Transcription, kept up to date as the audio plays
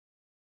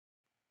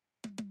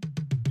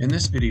In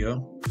this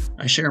video,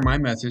 I share my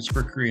methods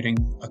for creating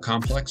a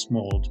complex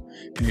mold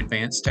and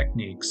advanced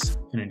techniques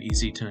in an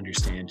easy to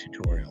understand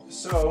tutorial.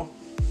 So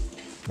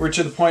we're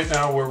to the point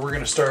now where we're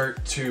going to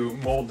start to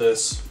mold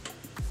this.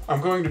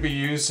 I'm going to be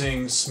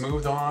using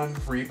Smooth On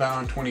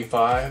Rebound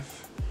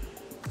 25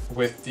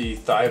 with the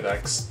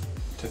Thivex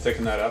to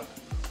thicken that up.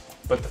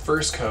 But the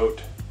first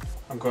coat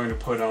I'm going to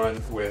put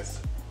on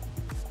with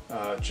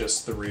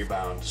just the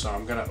Rebound. So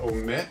I'm going to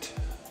omit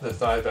the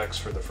Thivex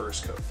for the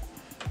first coat.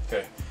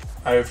 Okay.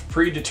 I've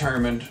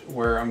predetermined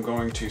where I'm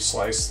going to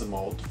slice the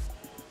mold.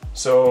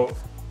 So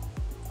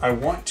I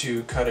want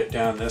to cut it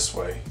down this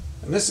way.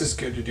 And this is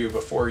good to do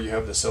before you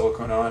have the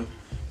silicone on.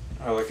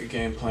 I like a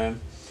game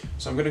plan.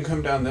 So I'm going to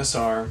come down this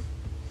arm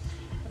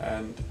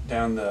and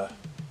down the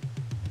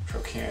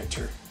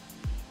trochanter.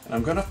 And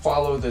I'm going to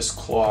follow this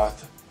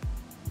cloth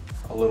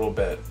a little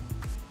bit.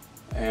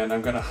 And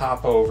I'm going to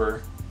hop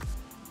over,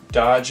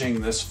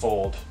 dodging this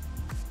fold.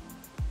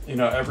 You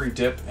know, every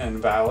dip and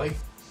valley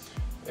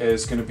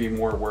is going to be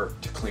more work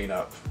to clean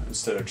up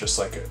instead of just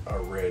like a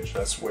ridge.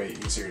 That's way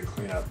easier to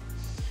clean up,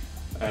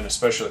 and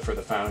especially for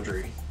the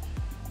foundry.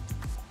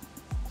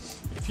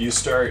 If you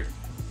start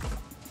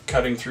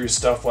cutting through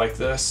stuff like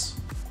this,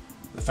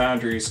 the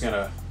foundry is going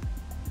to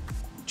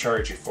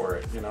charge you for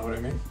it, you know what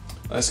I mean?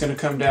 That's going to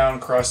come down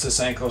across this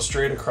ankle,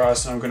 straight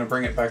across, and I'm going to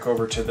bring it back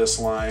over to this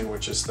line,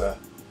 which is the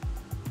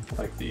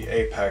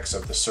apex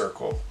of the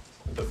circle,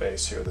 the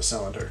base here, the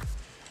cylinder.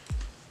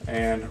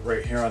 And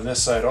right here on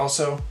this side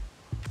also.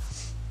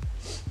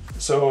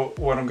 So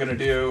what I'm going to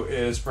do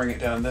is bring it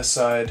down this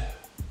side,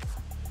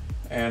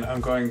 and I'm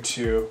going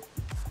to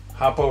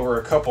hop over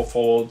a couple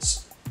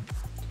folds,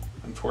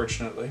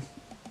 unfortunately.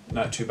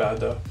 Not too bad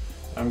though.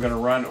 I'm going to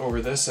run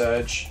over this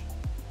edge,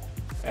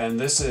 and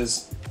this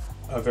is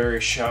a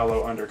very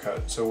shallow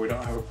undercut, so we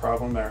don't have a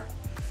problem there.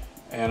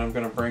 And I'm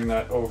going to bring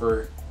that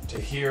over to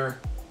here,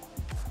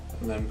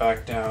 and then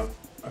back down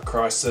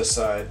across this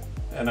side.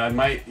 And I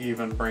might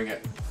even bring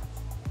it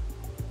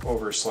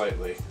over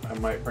slightly. I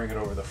might bring it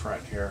over the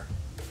front here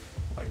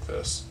like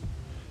this,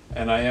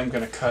 and I am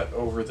going to cut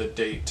over the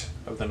date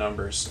of the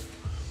numbers.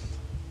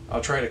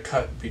 I'll try to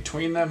cut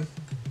between them,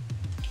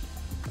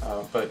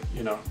 but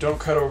you know, don't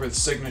cut over the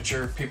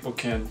signature. People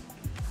can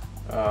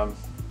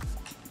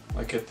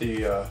like at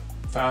the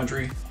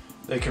foundry,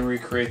 they can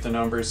recreate the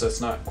numbers. That's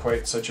not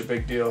quite such a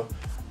big deal,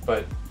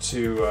 but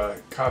to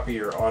copy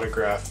your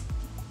autograph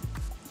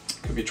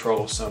could be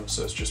troublesome,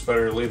 so it's just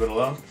better to leave it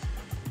alone.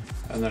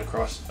 And then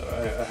across,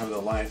 I have the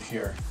line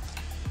here.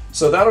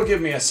 So that'll give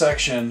me a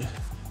section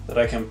that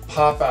I can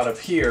pop out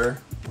of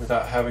here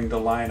without having to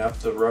line up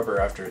the rubber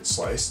after it's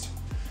sliced.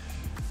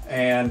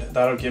 And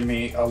that'll give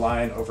me a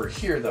line over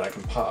here that I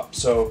can pop.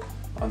 So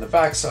on the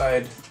back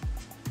side,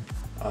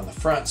 on the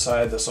front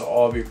side, this will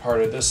all be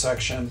part of this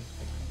section.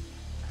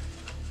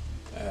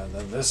 And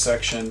then this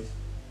section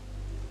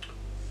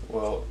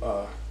will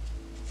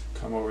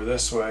come over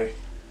this way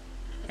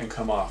and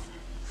come off.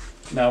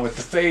 Now with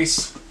the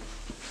face,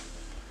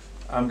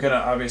 I'm going to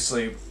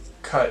obviously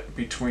cut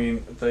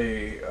between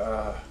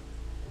the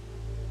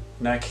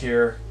neck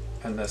here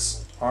and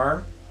this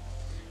arm,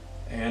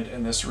 and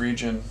in this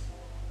region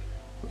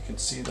we can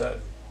see that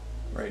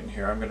right in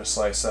here. I'm going to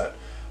slice that,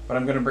 but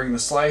I'm going to bring the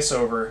slice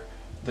over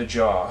the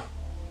jaw,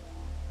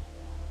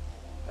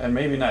 and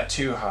maybe not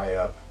too high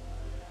up.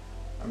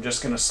 I'm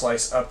just going to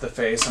slice up the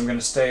face. I'm going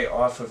to stay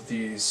off of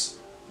these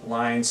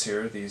lines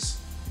here, these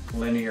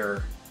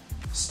linear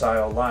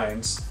style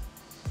lines,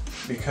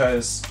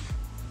 because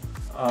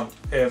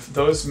if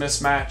those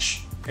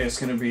mismatch, it's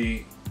going to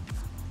be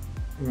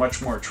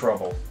much more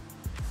trouble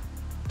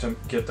to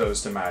get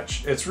those to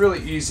match. It's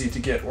really easy to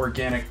get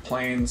organic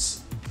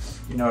planes,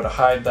 you know, to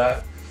hide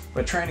that,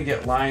 but trying to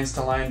get lines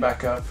to line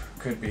back up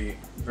could be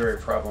very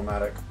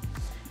problematic.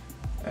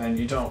 And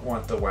you don't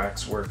want the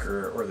wax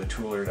worker or the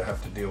tooler to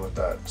have to deal with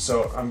that.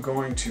 So I'm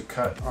going to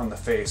cut on the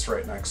face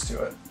right next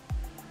to it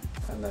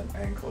and then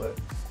angle it.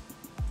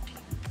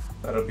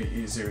 That'll be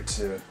easier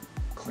to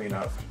clean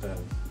up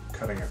than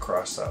cutting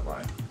across that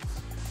line.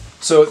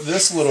 So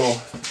this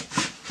little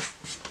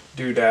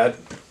doodad,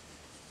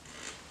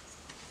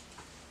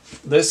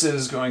 this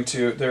is going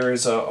to, there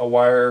is a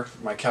wire,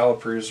 my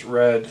caliper's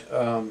read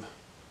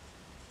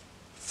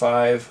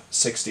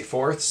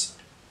 5/64,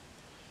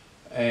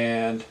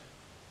 and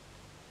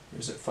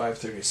here's it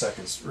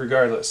 5/32.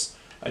 Regardless,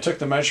 I took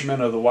the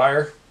measurement of the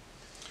wire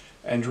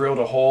and drilled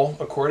a hole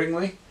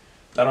accordingly.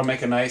 That'll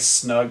make a nice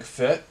snug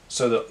fit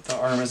so that the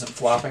arm isn't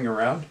flopping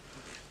around.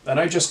 Then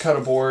I just cut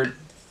a board,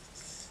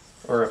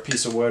 or a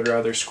piece of wood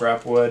rather,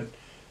 scrap wood,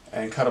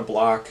 and cut a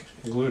block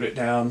and glued it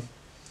down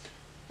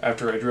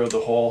after I drilled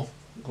the hole,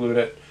 glued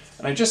it,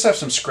 and I just have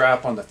some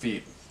scrap on the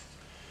feet.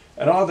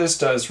 And all this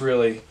does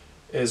really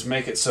is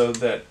make it so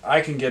that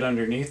I can get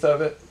underneath of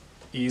it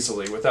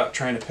easily without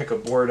trying to pick a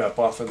board up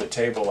off of the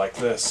table like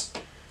this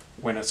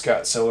when it's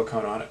got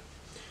silicone on it.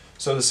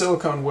 So the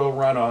silicone will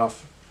run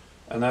off,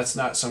 and that's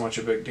not so much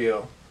a big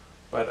deal,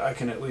 but I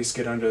can at least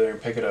get under there and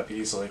pick it up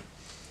easily.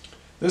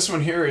 This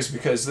one here is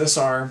because this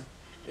arm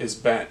is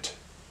bent.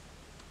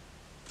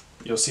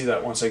 You'll see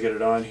that once I get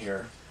it on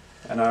here.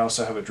 And I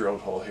also have a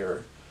drilled hole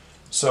here.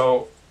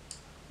 So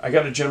I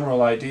got a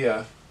general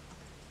idea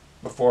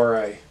before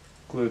I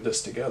glued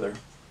this together.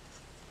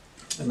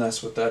 And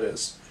that's what that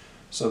is.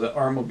 So the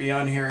arm will be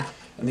on here.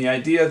 And the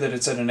idea that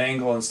it's at an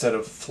angle instead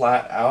of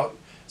flat out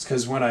is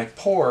because when I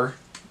pour,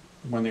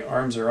 when the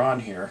arms are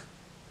on here,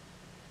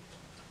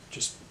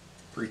 just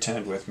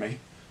pretend with me.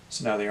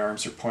 So now the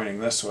arms are pointing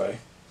this way.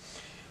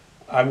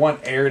 I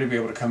want air to be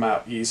able to come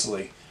out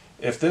easily.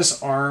 If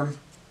this arm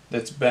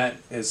that's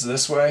bent is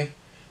this way,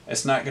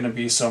 it's not going to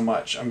be so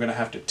much. I'm going to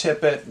have to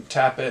tip it and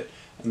tap it,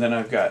 and then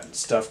I've got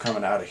stuff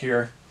coming out of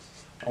here.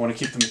 I want to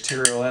keep the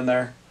material in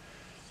there.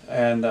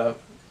 And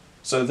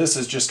so this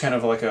is just kind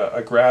of like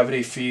a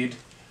gravity feed,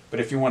 but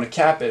if you want to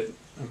cap it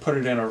and put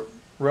it in a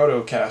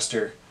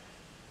rotocaster,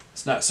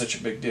 it's not such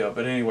a big deal.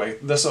 But anyway,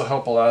 this will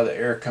help a lot of the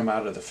air come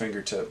out of the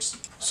fingertips.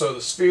 So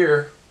the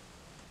sphere,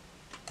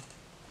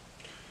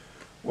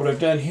 what I've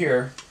done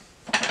here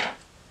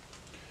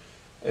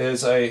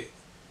is I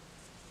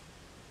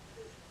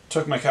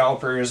took my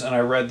calipers and I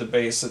read the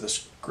base of the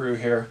screw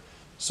here,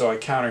 so I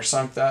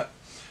countersunk that.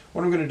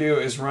 What I'm going to do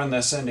is run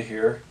this into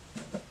here.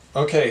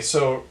 Okay,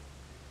 so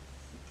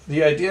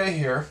the idea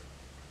here,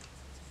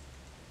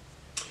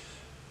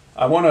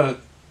 I want to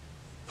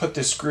put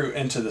this screw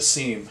into the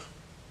seam.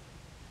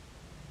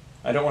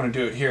 I don't want to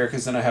do it here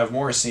because then I have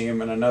more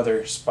seam and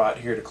another spot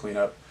here to clean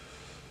up.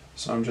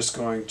 So I'm just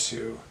going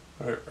to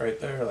put it right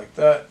there like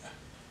that.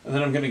 And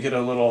then I'm going to get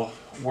a little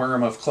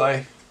worm of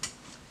clay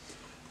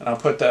and I'll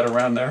put that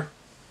around there.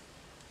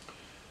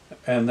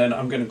 And then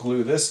I'm going to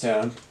glue this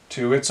down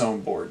to its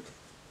own board.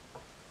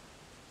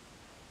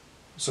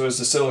 So as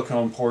the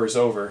silicone pours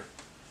over,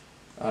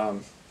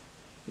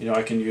 you know,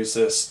 I can use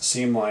this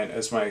seam line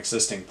as my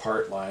existing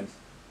part line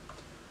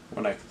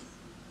when I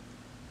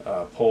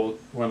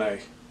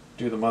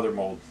do the mother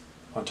mold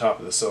on top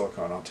of the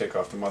silicone. I'll take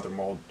off the mother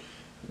mold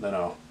and then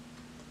I'll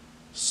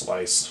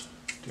slice,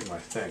 do my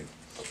thing.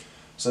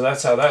 So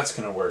that's how that's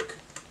going to work.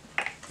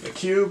 The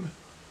cube,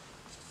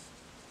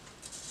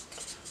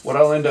 what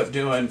I'll end up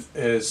doing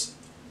is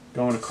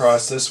going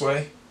across this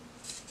way,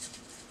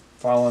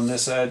 following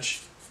this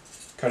edge,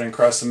 cutting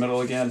across the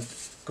middle again,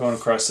 going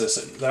across this.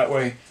 That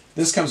way,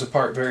 this comes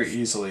apart very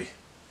easily.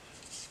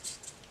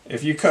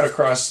 If you cut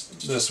across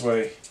this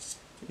way,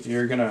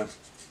 you're going to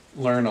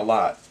learn a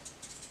lot.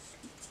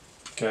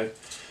 Okay?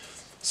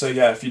 So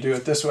yeah, if you do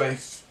it this way,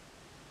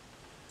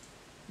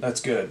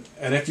 that's good.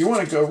 And if you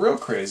want to go real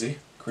crazy,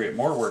 create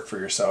more work for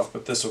yourself,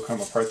 but this will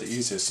come apart the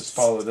easiest, is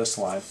follow this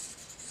line.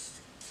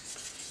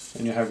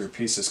 And you have your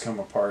pieces come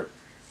apart.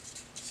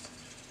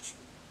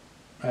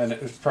 And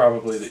it's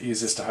probably the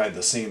easiest to hide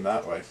the seam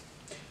that way.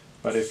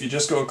 But if you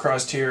just go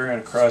across here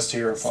and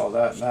follow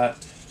that and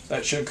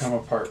that should come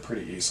apart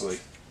pretty easily.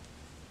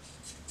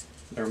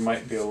 There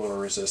might be a little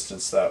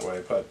resistance that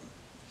way, but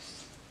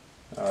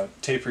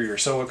taper your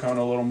silicone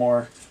a little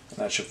more and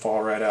that should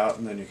fall right out,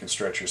 and then you can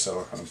stretch your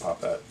silicone and pop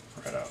that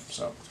right out.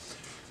 So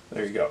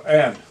there you go.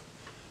 And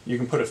you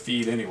can put a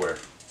feed anywhere.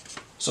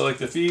 So like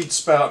the feed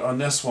spout on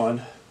this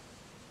one,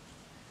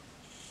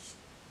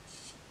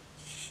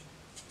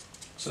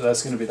 so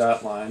that's going to be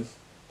that line.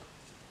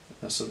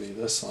 This will be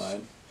this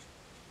line.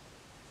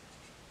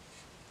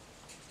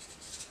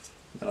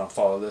 Then I'll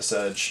follow this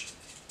edge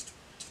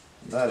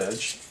and that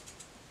edge.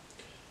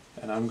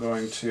 And I'm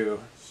going to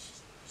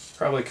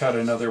probably cut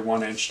another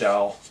 1-inch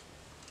dowel.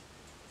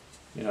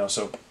 You know,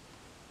 so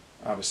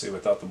obviously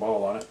without the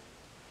ball on it.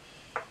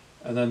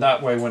 And then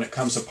that way when it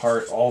comes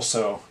apart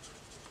also,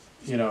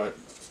 you know, it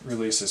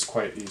releases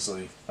quite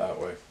easily that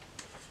way.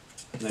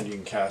 And then you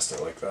can cast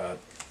it like that.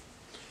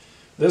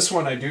 This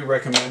one I do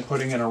recommend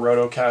putting in a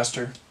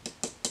rotocaster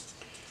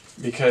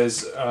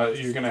because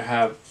you're going to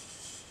have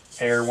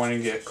air wanting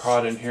to get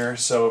caught in here.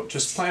 So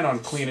just plan on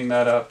cleaning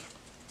that up.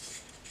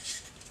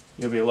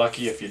 You'll be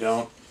lucky if you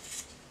don't.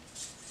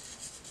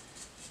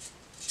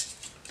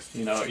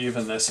 You know,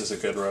 even this is a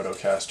good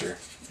rotocaster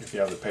if you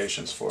have the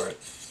patience for it.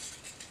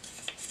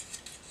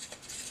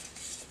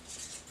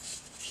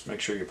 Just make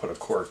sure you put a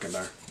cork in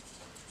there.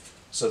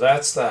 So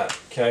that's that,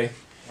 okay?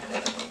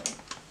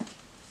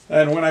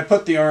 And when I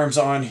put the arms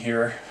on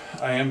here,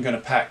 I am going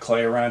to pack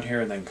clay around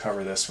here and then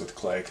cover this with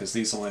clay because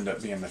these will end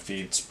up being the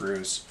feed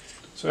sprues.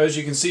 So as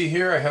you can see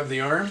here, I have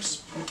the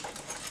arms.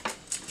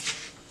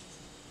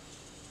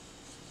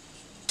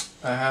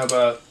 I have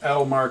a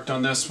L marked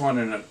on this one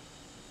and an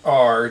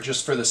R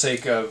just for the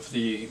sake of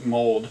the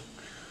mold.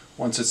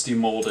 Once it's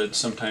demolded,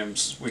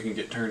 sometimes we can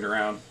get turned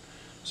around.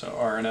 So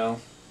R and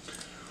L.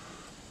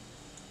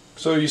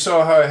 So you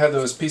saw how I had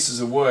those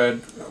pieces of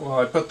wood. Well,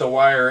 I put the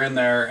wire in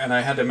there and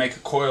I had to make a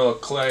coil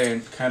of clay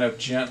and kind of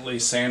gently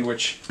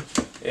sandwich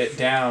it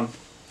down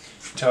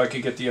until I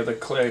could get the other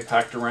clay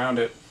packed around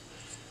it.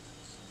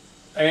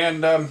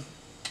 And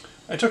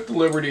I took the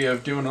liberty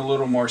of doing a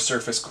little more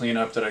surface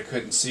cleanup that I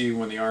couldn't see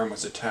when the arm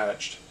was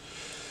attached.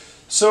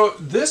 So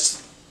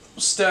this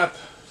step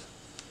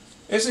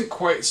isn't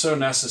quite so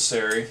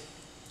necessary.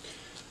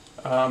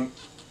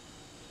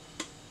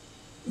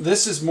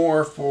 This is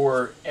more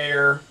for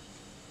air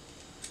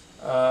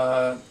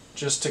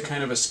just to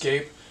kind of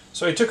escape.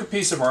 So I took a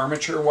piece of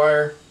armature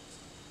wire,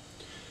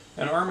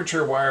 and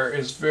armature wire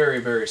is very,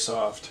 very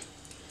soft.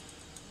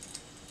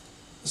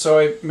 So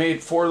I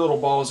made 4 little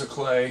balls of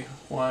clay,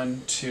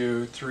 1,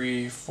 2,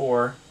 3,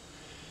 4,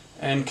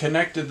 and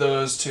connected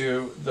those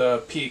to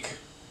the peak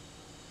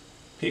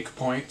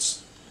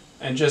points,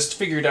 and just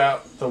figured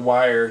out the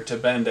wire to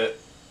bend it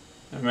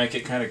and make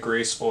it kind of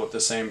graceful at the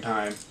same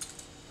time.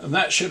 And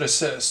that should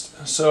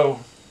assist.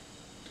 So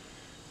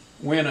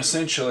when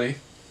essentially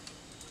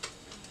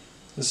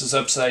this is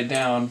upside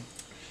down,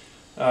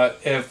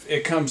 if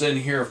it comes in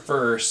here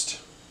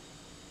first,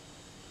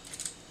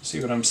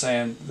 see what I'm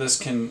saying? This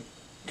can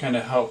kind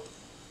of help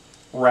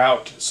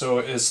route, so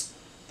as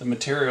the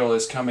material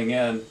is coming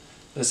in,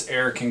 this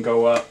air can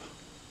go up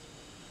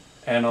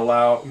and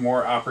allow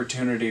more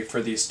opportunity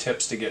for these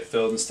tips to get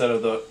filled instead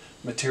of the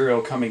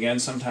material coming in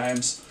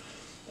sometimes,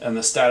 and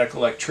the static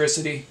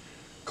electricity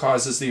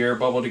causes the air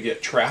bubble to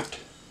get trapped.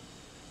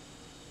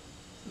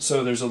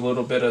 So there's a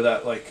little bit of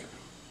that like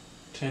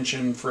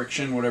tension,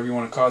 friction, whatever you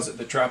want to cause it,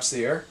 that traps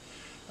the air,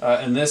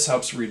 and this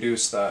helps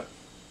reduce that.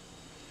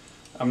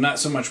 I'm not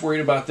so much worried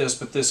about this,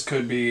 but this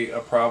could be a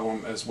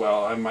problem as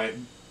well. I might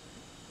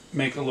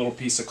make a little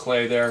piece of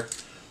clay there.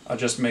 I'll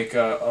just make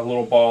a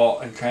little ball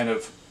and kind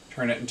of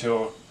turn it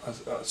into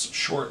a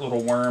short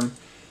little worm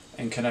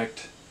and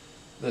connect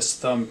this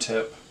thumb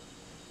tip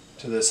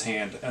to this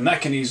hand, and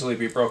that can easily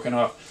be broken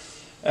off.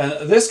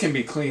 And this can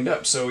be cleaned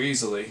up so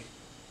easily.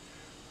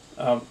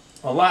 A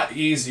lot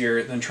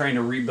easier than trying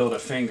to rebuild a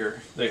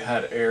finger that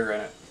had air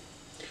in it.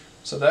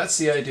 So that's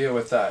the idea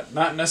with that.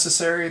 Not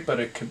necessary, but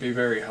it could be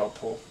very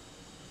helpful.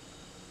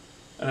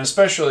 And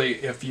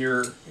especially if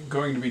you're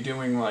going to be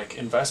doing like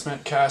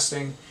investment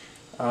casting,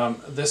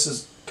 this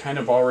is kind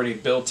of already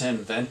built-in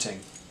venting.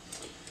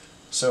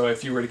 So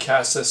if you were to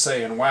cast this,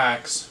 say, in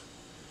wax,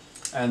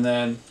 and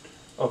then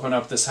open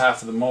up this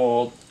half of the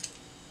mold,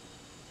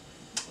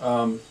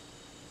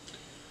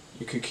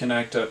 you could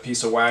connect a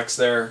piece of wax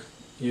there,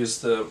 use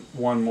the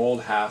one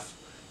mold half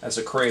as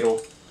a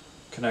cradle,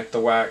 connect the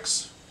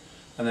wax,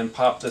 and then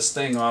pop this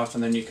thing off,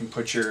 and then you can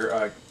put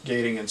your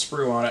gating and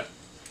sprue on it,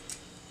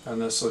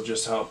 and this will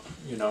just help,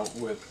 you know,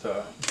 with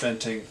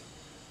venting.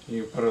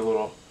 You put a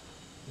little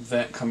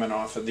vent coming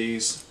off of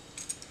these.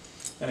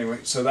 Anyway,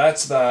 so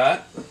that's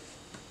that.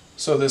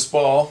 So this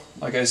ball,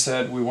 like I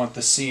said, we want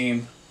the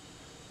seam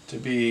to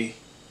be,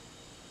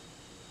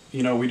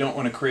 you know, we don't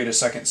want to create a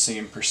second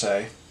seam per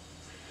se.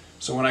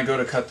 So when I go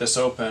to cut this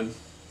open,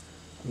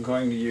 I'm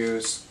going to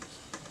use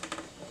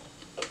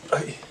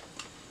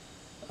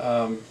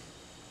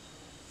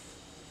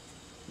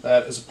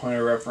that as a point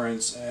of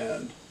reference,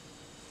 and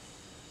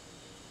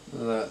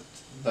that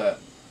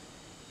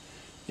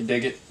you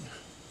dig it.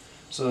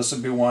 So this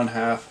will be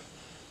 1/2,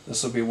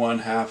 this will be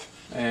 1/2,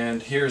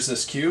 and here's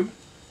this cube.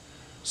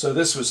 So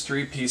this was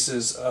 3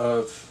 pieces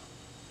of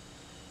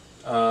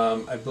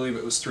I believe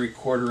it was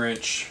 3/4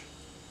 inch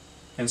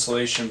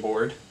insulation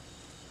board,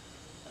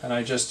 and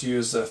I just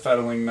used a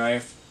fettling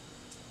knife.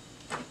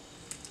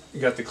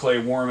 Got the clay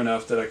warm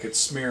enough that I could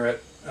smear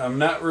it. I'm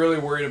not really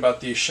worried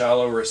about these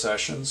shallow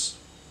recessions,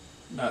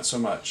 not so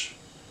much.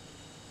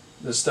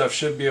 This stuff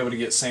should be able to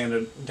get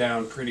sanded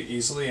down pretty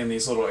easily, and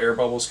these little air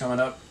bubbles coming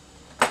up.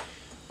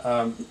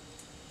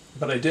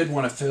 But I did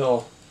want to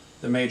fill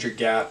the major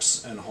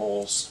gaps and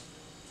holes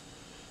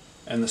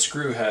and the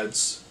screw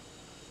heads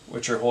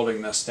which are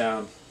holding this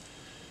down,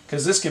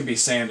 because this can be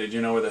sanded,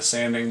 you know, with a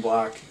sanding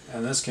block,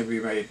 and this can be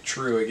made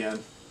true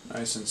again,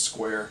 nice and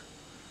square.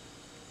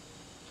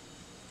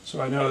 So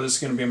I know this is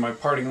going to be my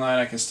parting line.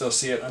 I can still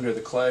see it under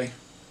the clay.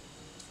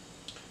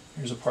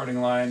 Here's a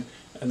parting line,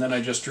 and then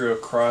I just drew a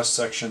cross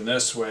section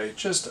this way,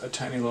 just a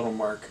tiny little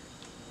mark,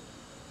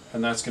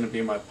 and that's going to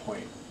be my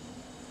point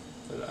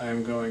that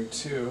I'm going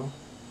to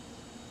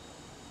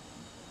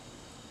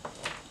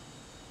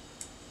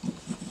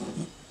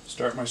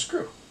start my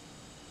screw.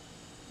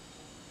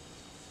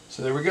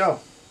 So there we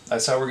go.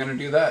 That's how we're going to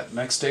do that.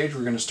 Next stage,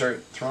 we're going to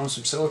start throwing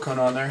some silicone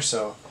on there,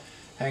 so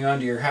hang on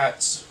to your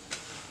hats.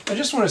 I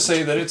just want to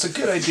say that it's a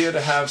good idea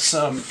to have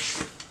some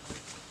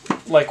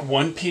like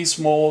one-piece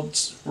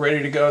molds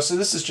ready to go. So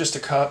this is just a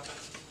cup,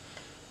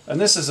 and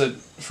this is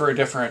for a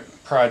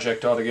different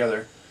project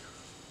altogether.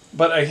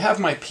 But I have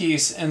my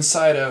piece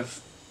inside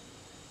of,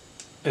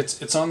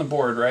 it's on the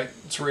board, right?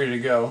 It's ready to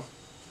go.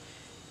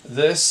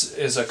 This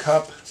is a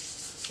cup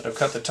that I've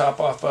cut the top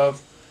off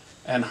of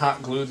and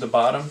hot glued the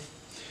bottom.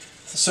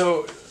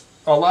 So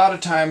a lot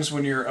of times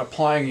when you're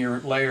applying your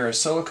layer of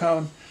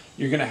silicone,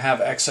 you're going to have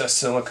excess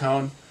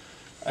silicone,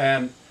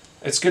 and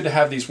it's good to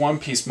have these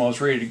one-piece molds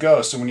ready to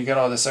go, so when you get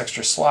all this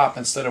extra slop,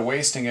 instead of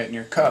wasting it in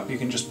your cup, you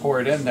can just pour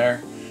it in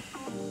there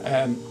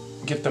and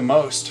get the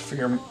most for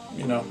your,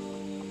 you know,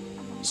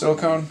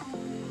 silicone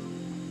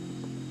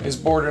is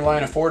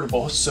borderline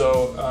affordable,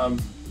 so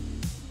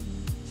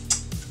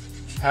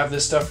have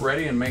this stuff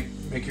ready and make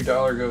your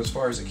dollar go as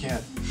far as it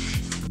can.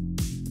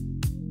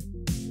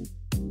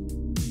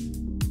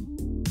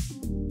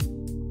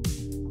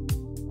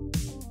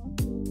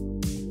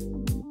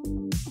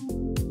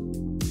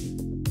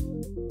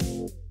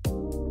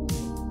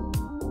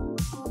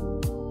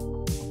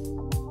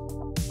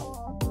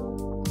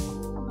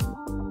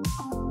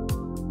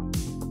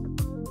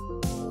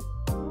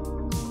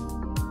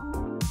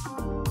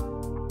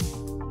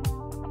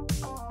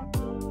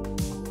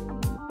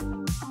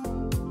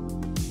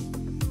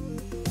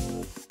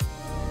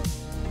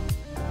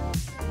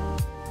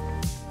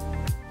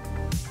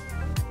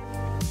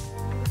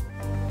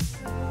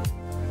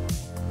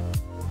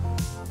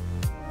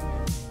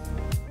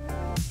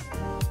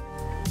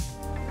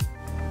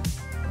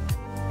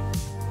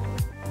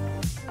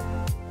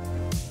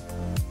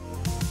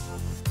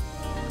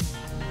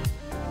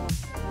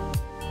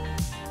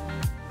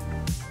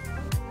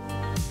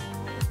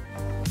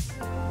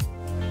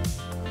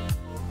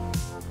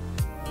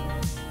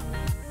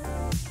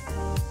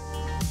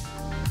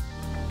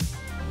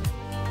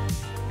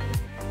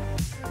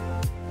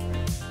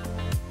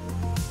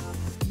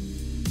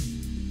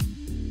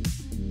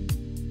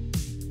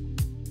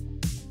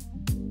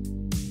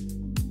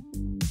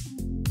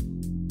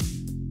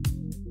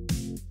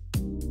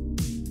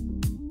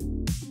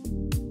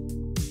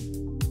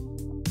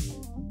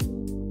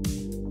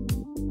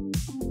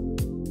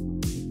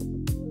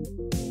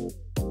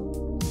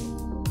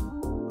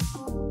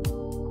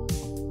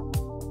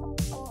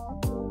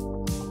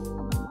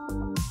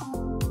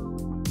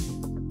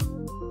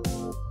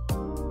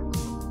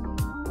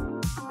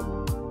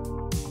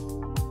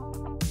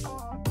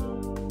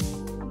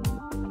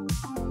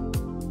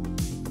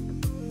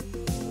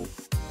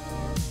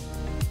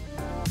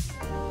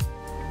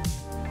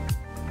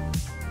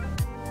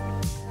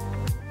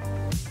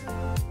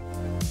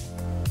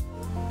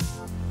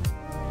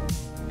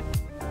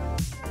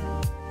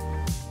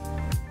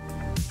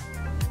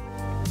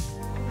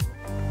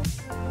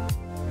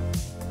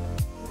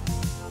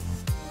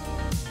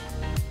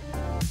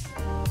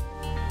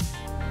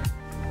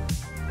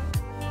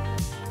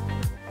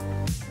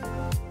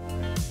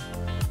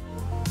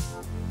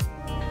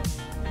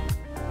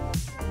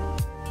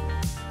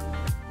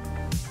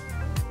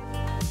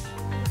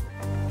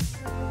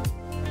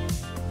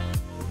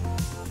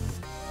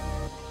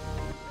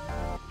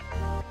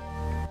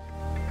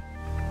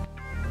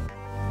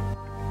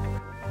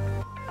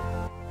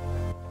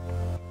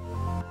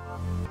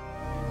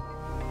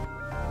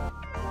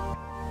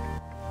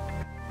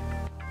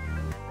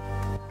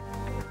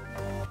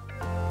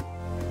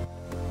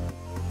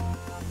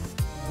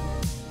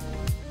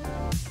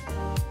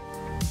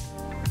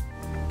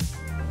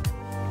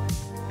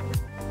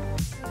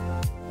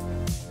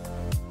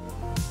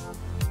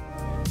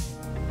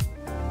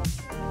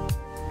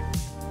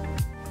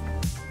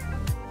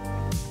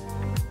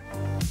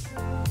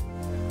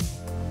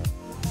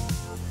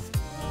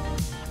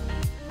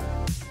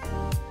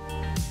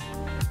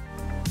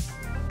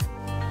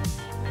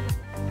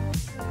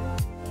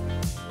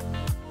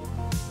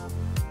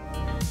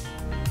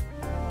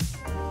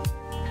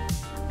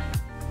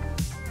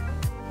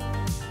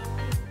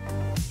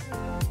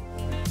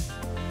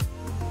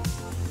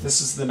 this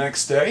is the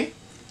next day.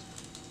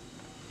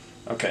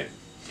 Okay,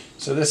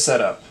 so this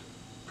setup,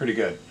 pretty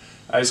good.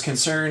 I was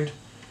concerned,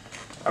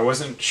 I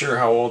wasn't sure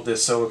how old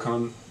this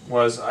silicone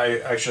was. I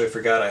actually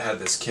forgot I had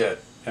this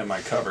kit in my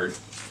cupboard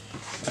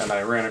and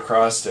I ran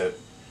across it.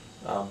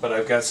 But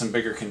I've got some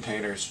bigger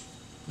containers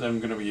that I'm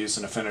going to be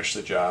using to finish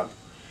the job.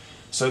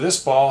 So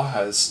this ball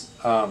has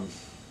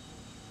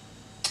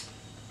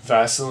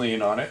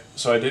Vaseline on it,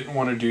 so I didn't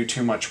want to do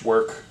too much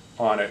work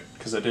on it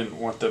because I didn't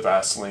want the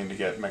Vaseline to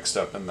get mixed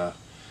up in the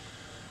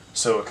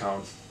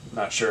silicone.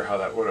 Not sure how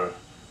that would have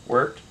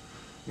worked.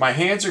 My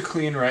hands are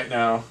clean right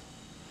now,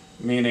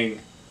 meaning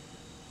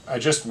I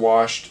just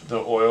washed the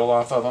oil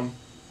off of them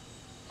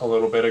a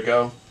little bit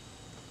ago.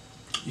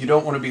 You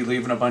don't want to be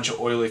leaving a bunch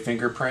of oily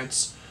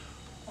fingerprints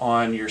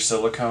on your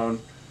silicone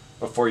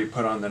before you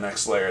put on the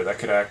next layer. That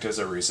could act as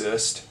a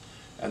resist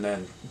and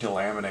then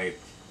delaminate.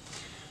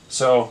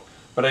 So,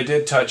 but I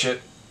did touch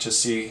it to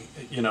see,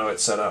 you know,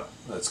 it's set up.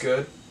 That's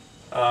good.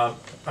 I'm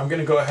going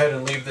to go ahead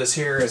and leave this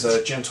here as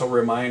a gentle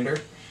reminder.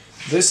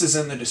 This is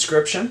in the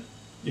description.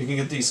 You can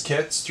get these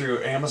kits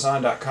through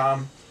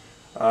Amazon.com.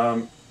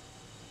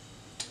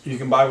 You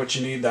can buy what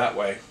you need that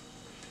way.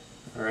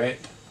 Alright,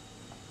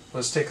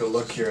 let's take a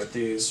look here at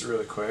these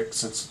really quick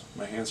since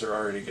my hands are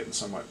already getting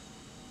somewhat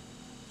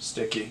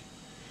sticky.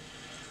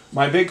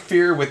 My big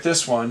fear with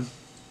this one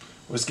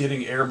was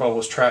getting air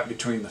bubbles trapped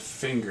between the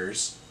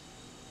fingers.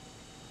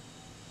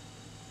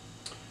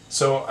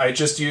 So I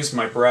just used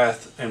my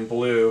breath and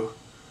blew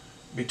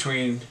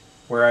between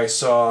where I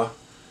saw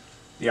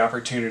the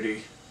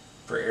opportunity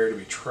for air to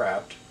be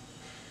trapped.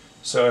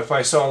 So if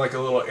I saw like a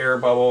little air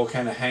bubble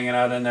kind of hanging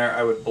out in there,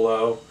 I would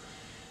blow.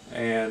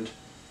 And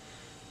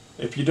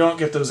if you don't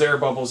get those air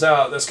bubbles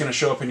out, that's going to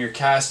show up in your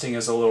casting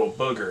as a little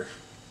booger.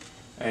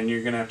 And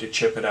you're going to have to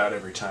chip it out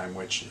every time,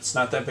 which it's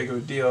not that big of a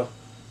deal,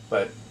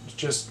 but it's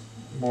just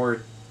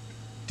more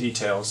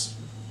details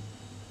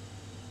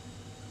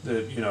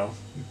that, you know,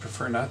 you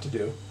prefer not to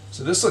do.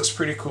 So this looks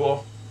pretty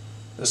cool.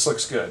 This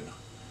looks good.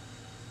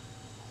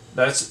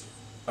 That's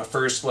a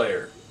first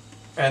layer.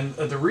 And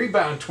the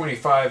Rebound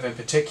 25 in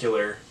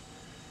particular,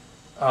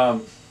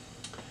 I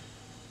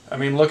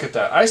mean, look at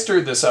that. I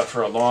stirred this up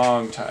for a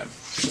long time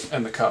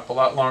in the cup, a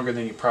lot longer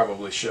than you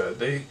probably should.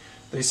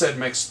 They said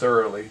mix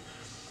thoroughly.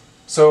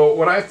 So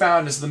what I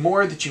found is the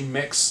more that you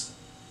mix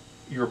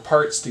your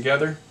parts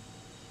together,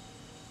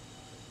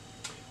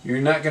 you're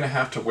not going to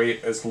have to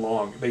wait as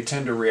long. They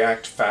tend to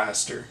react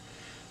faster.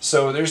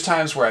 So there's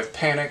times where I've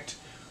panicked,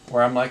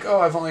 where I'm like,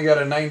 oh, I've only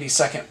got a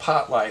 90-second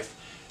pot life,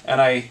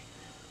 and I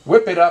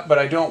whip it up, but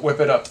I don't whip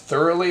it up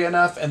thoroughly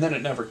enough, and then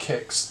it never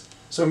kicks.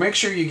 So make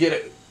sure you get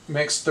it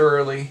mixed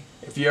thoroughly.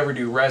 If you ever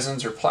do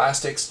resins or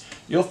plastics,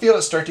 you'll feel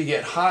it start to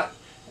get hot,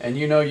 and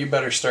you know you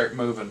better start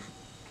moving,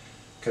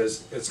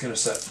 because it's going to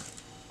set.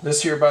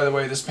 This here, by the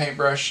way, this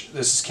paintbrush,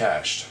 this is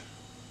cached.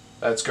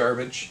 That's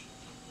garbage.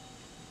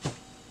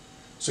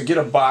 So get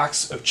a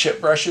box of chip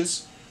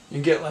brushes. You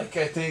can get like,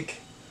 I think,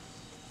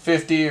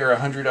 50 or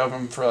 100 of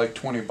them for like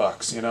 20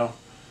 bucks, you know.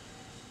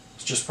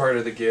 It's just part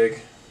of the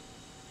gig.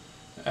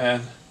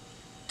 And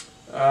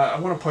I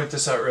want to point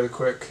this out really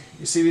quick.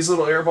 You see these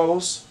little air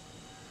bubbles?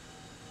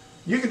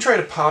 You can try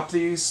to pop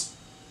these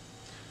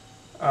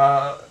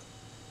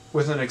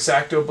with an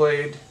X-Acto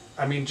blade.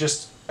 I mean,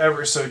 just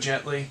ever so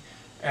gently.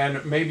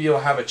 And maybe you'll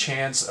have a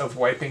chance of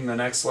wiping the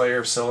next layer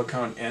of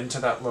silicone into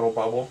that little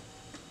bubble.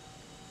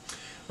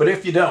 But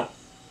if you don't,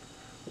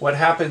 what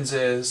happens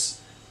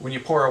is when you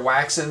pour a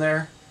wax in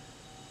there,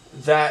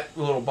 that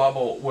little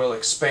bubble will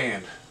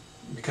expand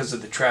because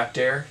of the trapped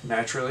air.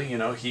 Naturally, you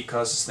know, heat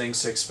causes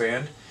things to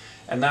expand,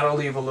 and that'll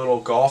leave a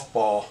little golf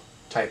ball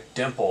type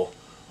dimple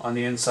on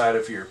the inside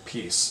of your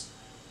piece.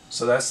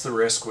 So that's the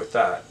risk with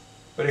that.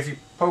 But if you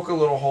poke a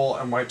little hole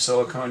and wipe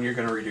silicone, you're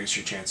going to reduce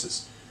your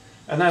chances.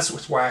 And that's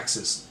with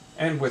waxes.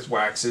 And with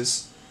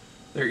waxes,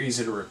 they're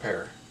easy to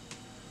repair.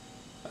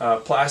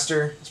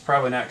 Plaster is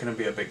probably not going to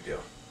be a big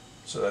deal,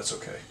 so that's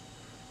okay.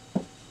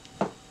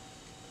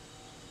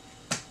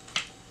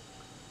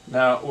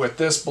 Now with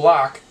this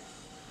block,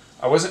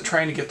 I wasn't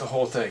trying to get the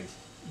whole thing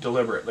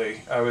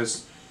deliberately. I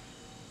was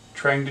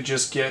trying to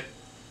just get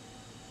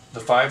the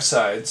 5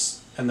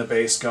 sides and the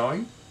base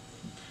going.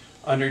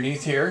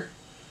 Underneath here,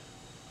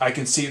 I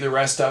can see the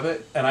rest of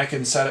it, and I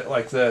can set it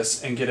like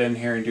this and get in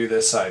here and do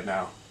this side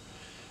now.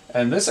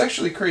 And this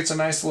actually creates a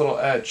nice little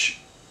edge,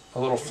 a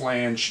little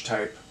flange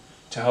type,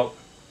 to help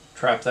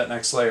trap that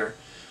next layer.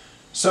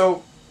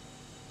 So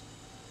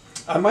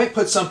I might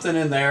put something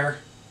in there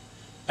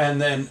and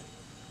then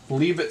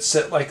leave it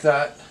sit like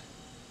that.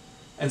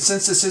 And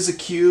since this is a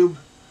cube,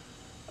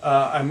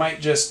 I might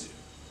just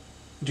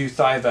do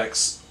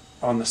Thivex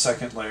on the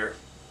second layer,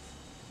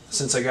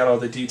 since I got all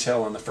the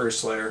detail on the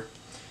first layer.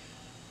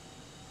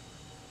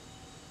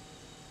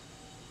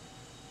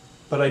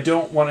 But I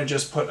don't want to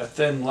just put a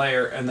thin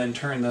layer and then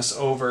turn this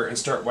over and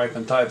start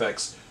wiping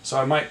Thivex. So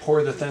I might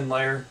pour the thin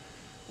layer,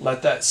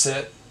 let that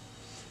sit,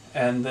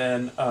 and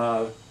then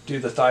do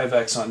the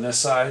Thivex on this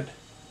side,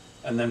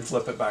 and then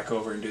flip it back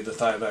over and do the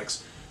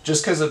Thivex,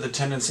 just because of the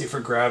tendency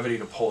for gravity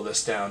to pull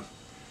this down.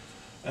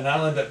 And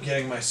I'll end up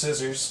getting my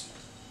scissors,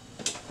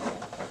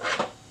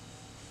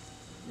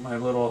 my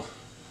little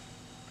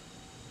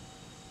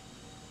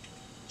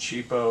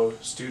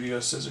cheapo studio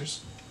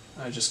scissors.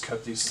 I just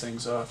cut these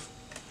things off.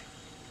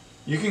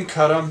 You can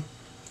cut them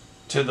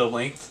to the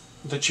length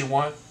that you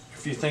want.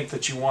 If you think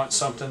that you want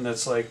something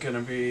that's like going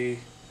to be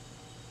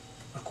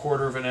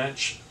 1/4 of an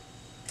inch,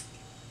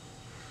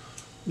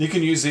 you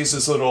can use these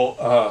as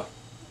little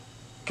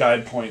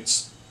guide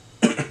points.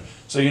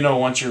 So you know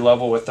once you're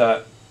level with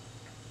that,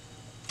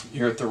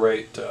 you're at the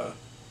right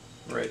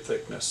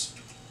thickness.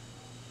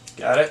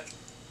 Got it?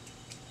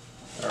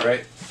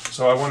 Alright,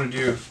 so I want to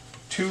do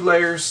 2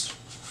 layers,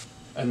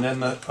 and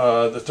then the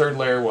 3rd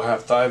layer will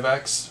have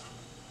Thivex.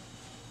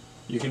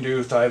 You can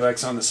do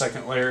Thivex on the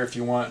 2nd layer if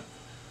you want,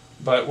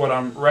 but what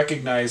I'm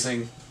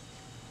recognizing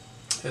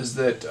is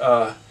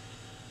that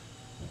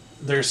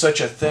there's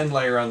such a thin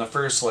layer on the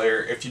 1st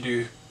layer. If you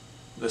do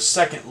the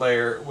 2nd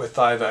layer with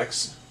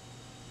Thivex,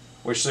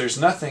 which there's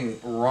nothing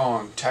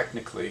wrong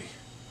technically,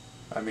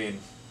 I mean,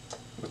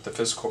 with the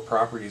physical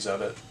properties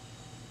of it,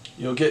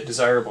 you'll get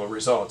desirable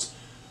results.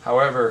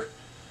 However,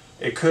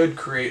 it could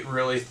create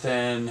really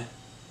thin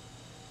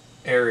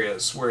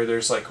areas where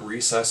there's like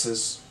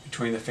recesses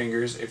between the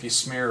fingers. If you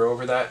smear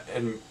over that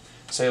and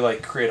say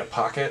like create a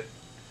pocket,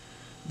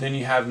 then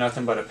you have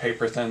nothing but a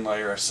paper thin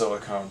layer of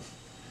silicone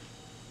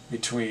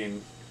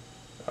between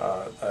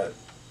that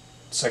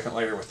 2nd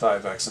layer with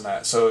Thivex and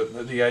that. So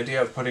the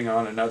idea of putting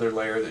on another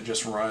layer that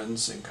just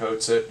runs and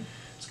coats it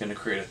is going to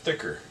create a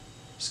thicker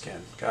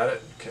skin. Got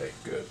it? Okay,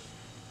 good.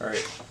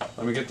 Alright,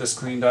 let me get this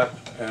cleaned up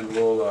and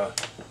we'll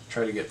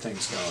try to get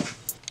things going.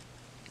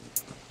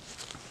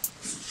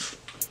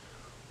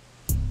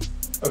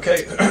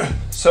 Okay,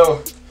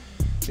 so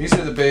these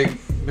are the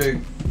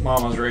big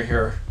mamas right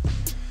here.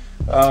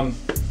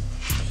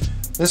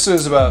 This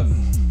is about,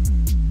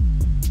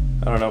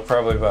 I don't know,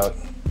 probably about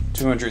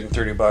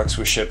 230 bucks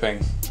with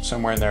shipping,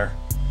 somewhere in there.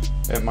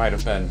 It might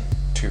have been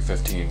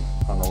 $215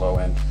 on the low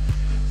end.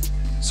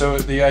 So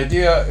the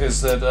idea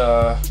is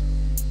that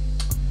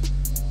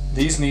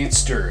these need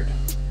stirred.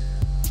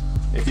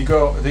 If you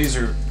go, these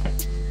are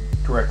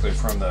directly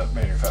from the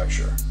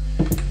manufacturer,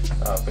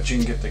 but you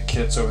can get the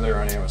kits over there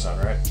on Amazon,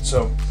 right?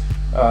 So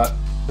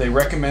they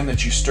recommend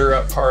that you stir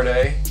up part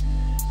A,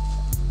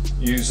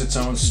 use its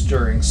own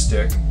stirring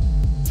stick,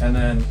 and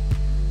then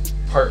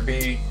part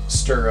B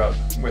stir up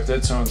with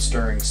its own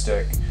stirring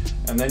stick,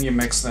 and then you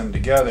mix them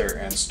together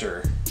and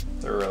stir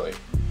thoroughly.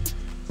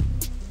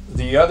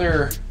 The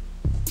other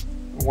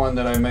one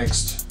that I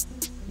mixed,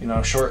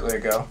 shortly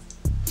ago,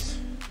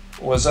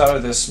 was out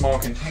of this small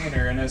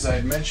container, and as I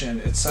had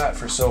mentioned, it sat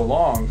for so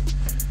long.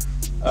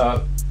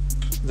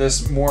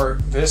 This more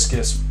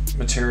viscous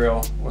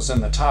material was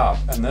in the top,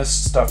 and this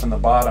stuff in the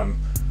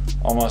bottom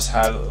almost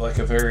had like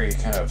a very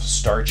kind of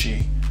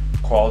starchy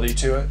quality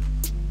to it.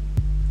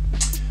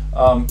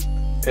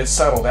 It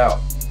settled out.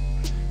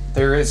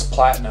 There is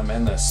platinum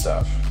in this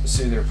stuff. It's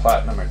either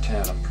platinum or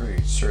tin. I'm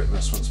pretty certain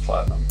this one's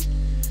platinum.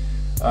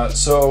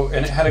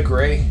 And it had a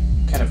gray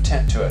kind of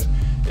tint to it.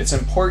 It's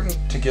important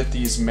to get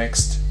these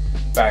mixed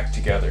back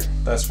together.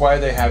 That's why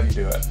they have you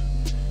do it.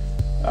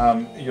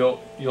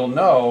 You'll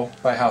know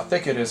by how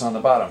thick it is on the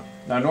bottom.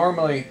 Now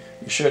normally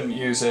you shouldn't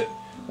use it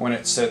when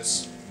it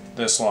sits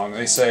this long.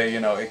 They say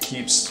it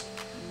keeps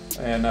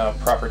in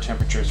proper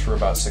temperatures for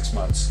about 6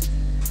 months.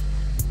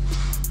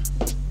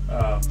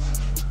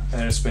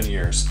 And it's been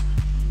years.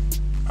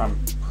 I'm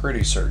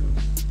pretty certain.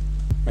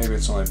 Maybe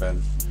it's only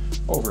been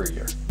over a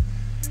year.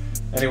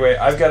 Anyway,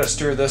 I've got to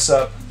stir this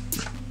up.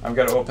 I've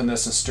got to open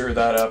this and stir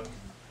that up.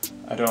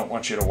 I don't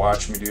want you to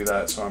watch me do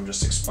that, so I'm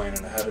just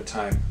explaining ahead of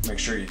time. Make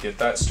sure you get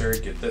that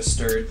stirred, get this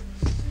stirred,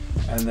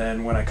 and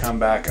then when I come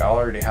back, I'll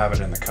already have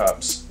it in the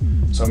cups.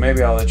 So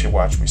maybe I'll let you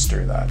watch me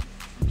stir that.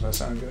 Does that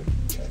sound good?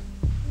 Okay.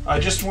 I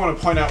just want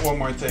to point out one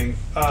more thing.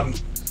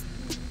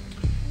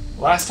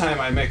 Last time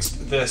I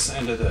mixed this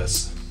into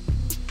this.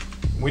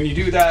 When you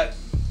do that,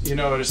 you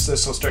notice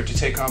this will start to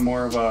take on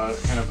more of a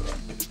kind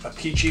of a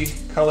peachy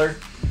color.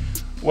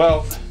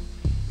 Well,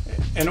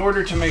 in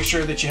order to make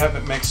sure that you have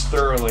it mixed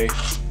thoroughly,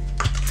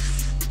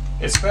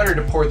 it's better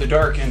to pour the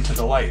dark into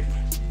the light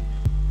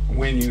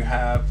when you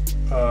have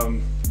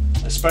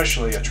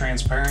especially a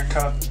transparent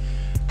cup,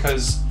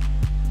 because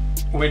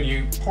when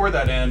you pour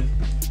that in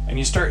and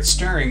you start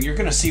stirring, you're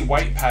going to see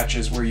white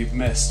patches where you've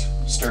missed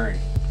stirring.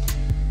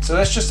 So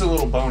that's just a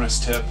little bonus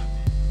tip.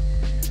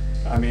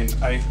 I mean,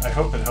 I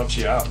hope it helps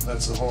you out.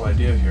 That's the whole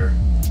idea here.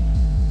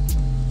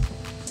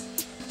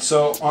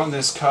 So on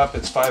this cup,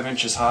 it's 5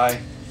 inches high.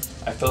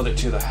 I filled it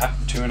to the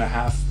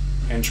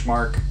 2.5 inch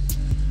mark,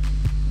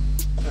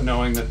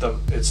 knowing that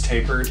it's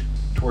tapered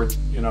toward,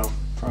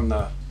 from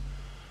the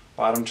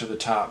bottom to the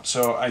top.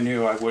 So I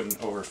knew I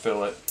wouldn't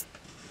overfill it.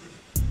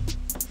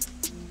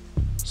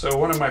 So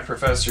one of my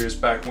professors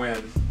back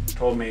when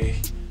told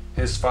me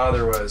his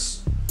father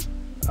was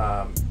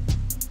a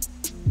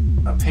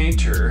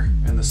painter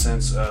in the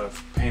sense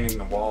of painting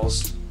the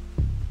walls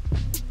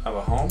of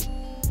a home.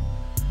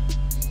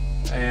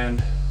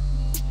 And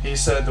he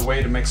said the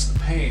way to mix the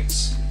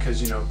paints because,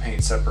 you know,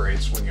 paint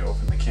separates when you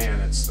open the can,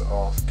 it's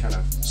all kind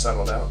of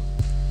settled out,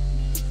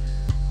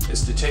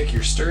 is to take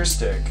your stir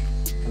stick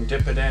and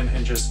dip it in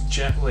and just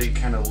gently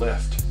kind of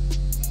lift.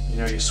 You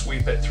know, you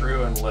sweep it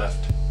through and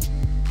lift.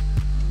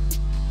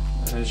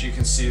 And as you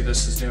can see,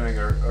 this is doing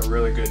a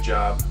really good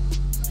job.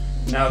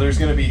 Now there's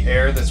going to be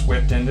air that's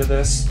whipped into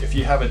this. If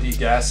you have a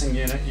degassing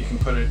unit, you can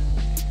put it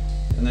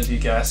in the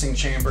degassing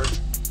chamber.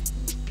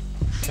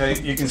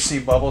 Okay, you can see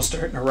bubbles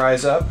starting to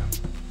rise up.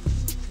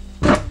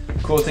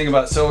 Cool thing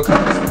about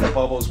silicone is that the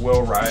bubbles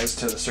will rise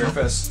to the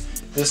surface.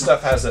 This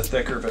stuff has a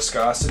thicker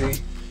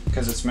viscosity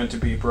because it's meant to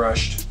be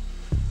brushed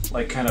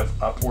like kind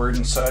of upward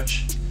and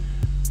such.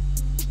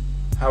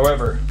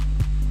 However,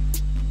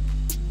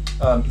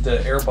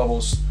 the air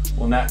bubbles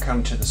will not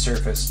come to the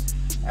surface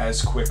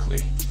as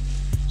quickly.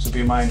 So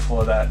be mindful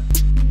of that.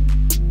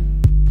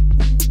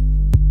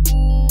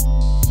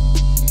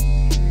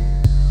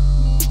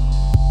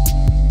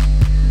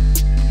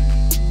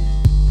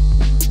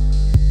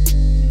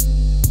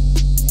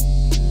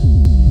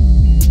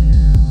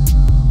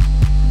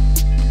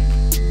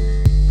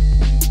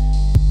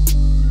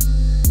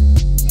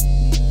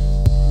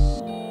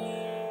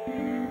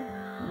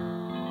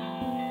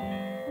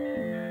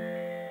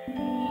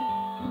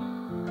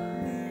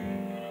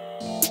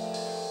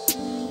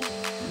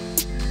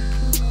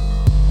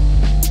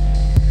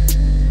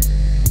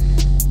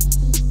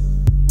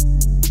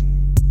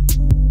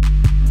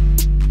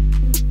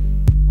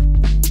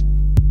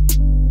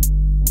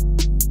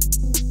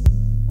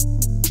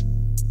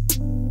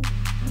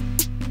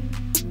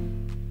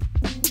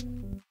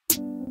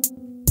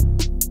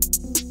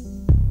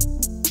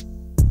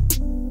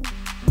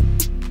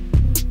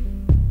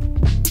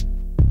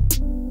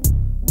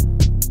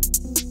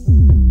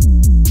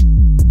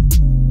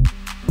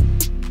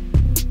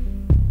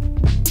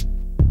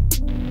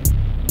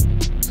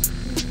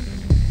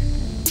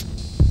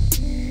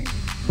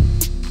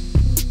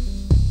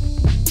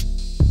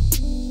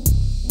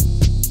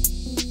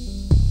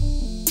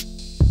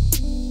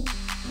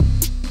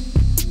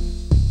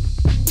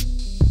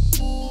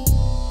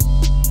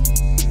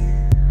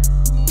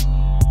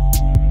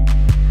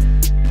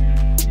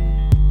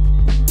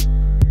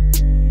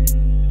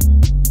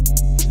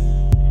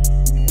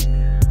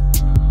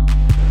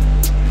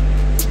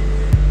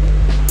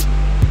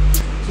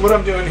 What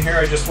I'm doing here,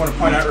 I just want to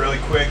point out really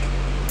quick,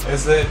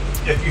 is that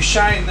if you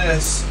shine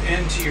this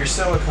into your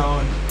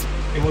silicone,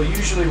 it will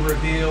usually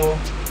reveal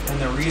in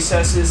the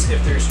recesses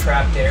if there's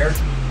trapped air.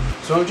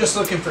 So I'm just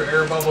looking for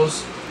air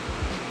bubbles.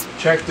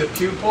 Check the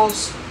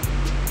pupils.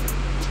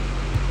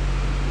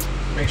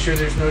 Make sure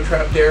there's no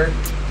trapped air.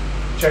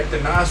 Check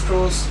the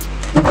nostrils,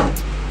 the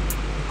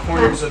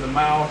corners of the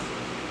mouth.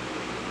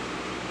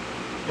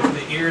 If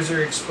the ears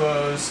are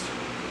exposed,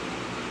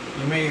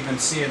 you may even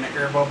see an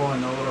air bubble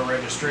in the little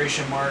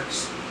registration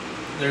marks.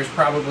 There's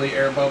probably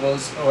air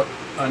bubbles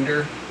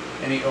under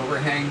any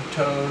overhang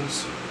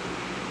toes.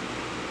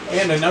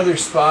 And another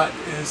spot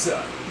is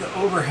the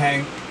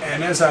overhang.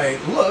 And as I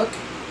look,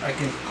 I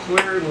can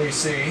clearly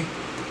see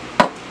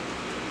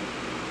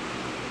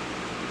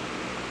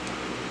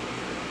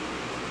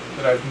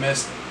that I've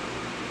missed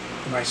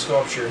my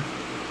sculpture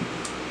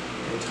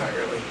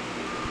entirely.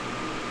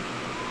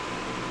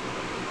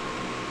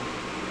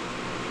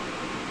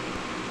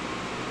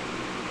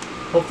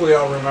 Hopefully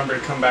I'll remember to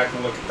come back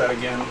and look at that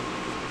again.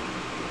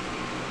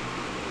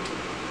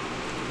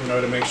 You know,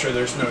 to make sure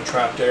there's no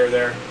trapped air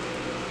there.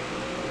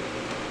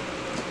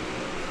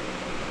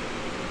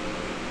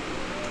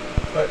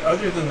 But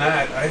other than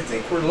that, I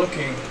think we're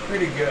looking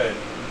pretty good.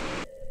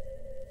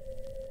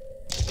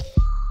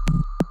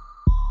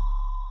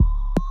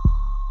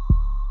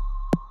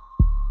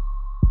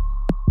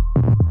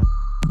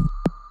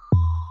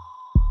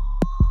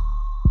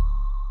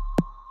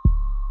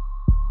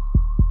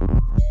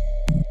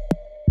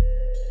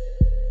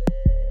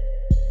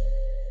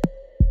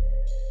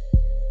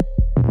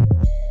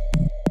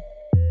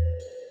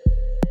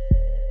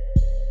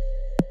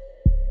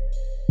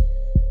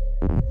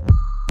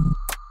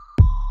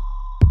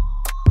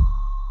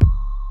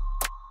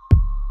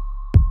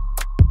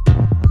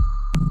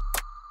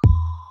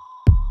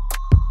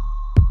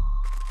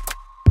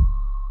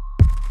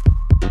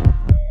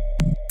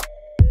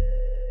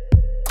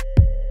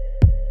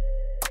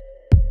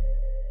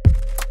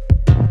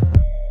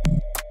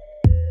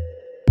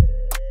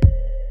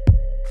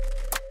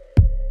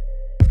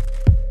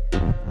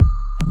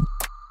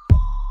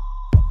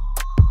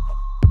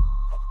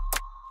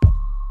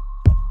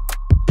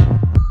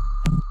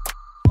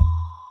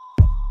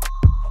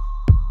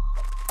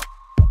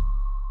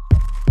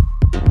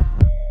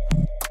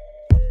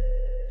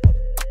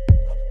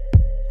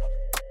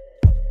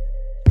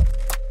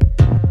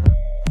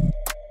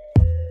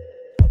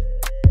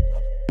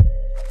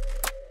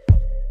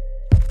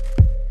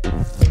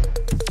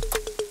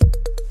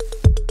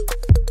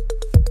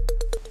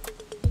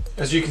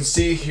 As you can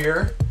see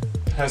here,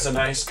 it has a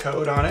nice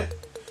coat on it.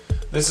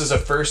 This is a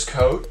first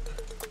coat.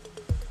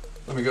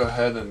 Let me go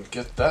ahead and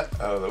get that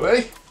out of the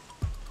way.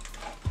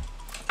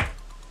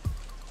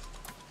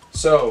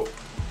 So,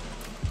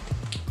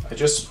 I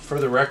just, for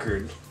the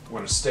record,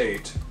 want to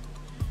state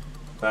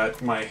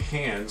that my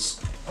hands,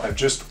 I've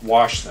just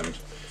washed them.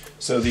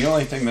 So the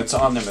only thing that's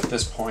on them at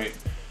this point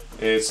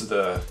is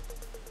the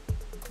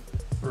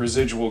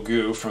residual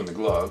goo from the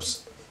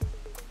gloves.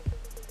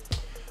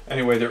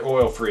 Anyway, they're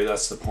oil-free,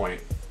 that's the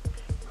point.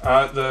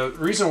 The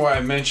reason why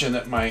I mentioned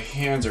that my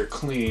hands are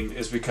clean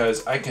is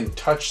because I can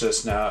touch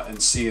this now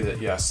and see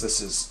that, yes,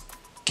 this is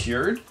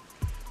cured.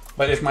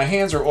 But if my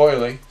hands are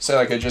oily, say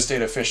like I just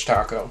ate a fish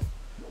taco,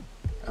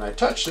 and I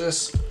touch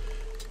this,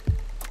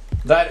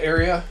 that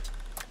area,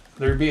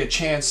 there'd be a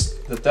chance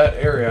that that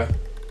area,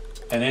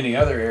 and any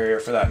other area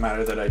for that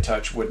matter that I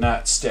touch, would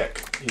not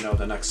stick, you know,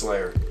 the next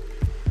layer.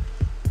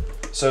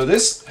 So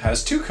this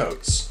has 2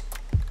 coats.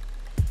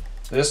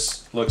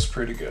 This looks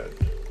pretty good.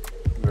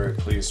 I'm very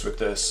pleased with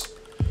this.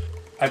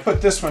 I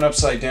put this one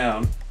upside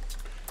down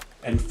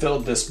and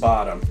filled this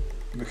bottom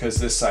because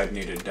this side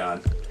needed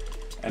done.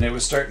 And it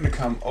was starting to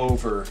come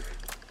over,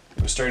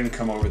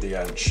 the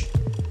edge.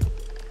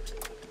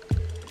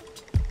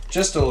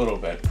 Just a little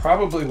bit.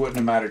 Probably wouldn't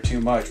have mattered too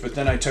much, but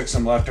then I took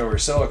some leftover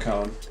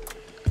silicone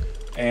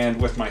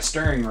and with my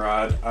stirring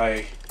rod,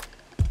 I,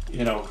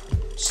 you know,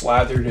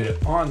 slathered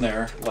it on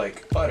there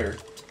like butter,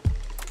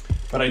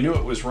 but I knew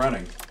it was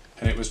running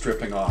and it was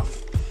dripping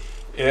off.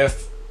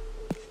 If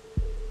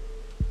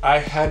I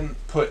hadn't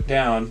put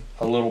down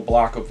a little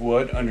block of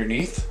wood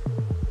underneath,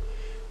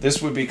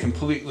 this would be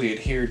completely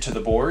adhered to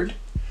the board.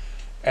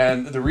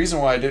 And the reason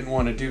why I didn't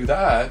want to do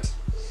that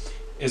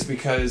is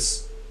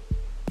because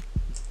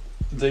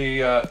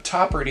the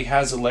top already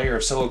has a layer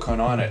of silicone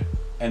on it.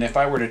 And if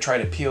I were to try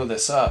to peel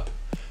this up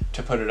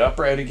to put it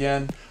upright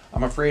again,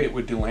 I'm afraid it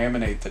would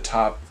delaminate the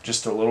top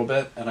just a little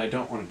bit, and I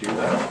don't want to do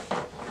that.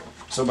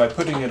 So by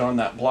putting it on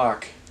that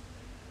block,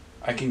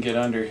 I can get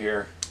under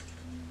here.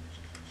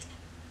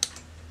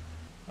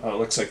 Oh, it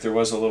looks like there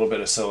was a little bit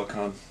of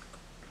silicone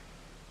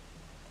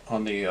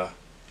on the,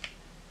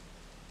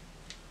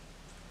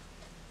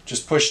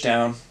 just push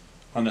down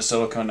on the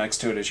silicone next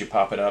to it as you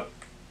pop it up.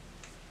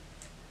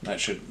 That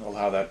should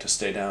allow that to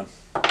stay down.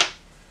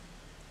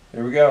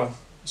 There we go.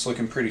 It's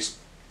looking pretty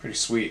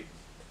sweet.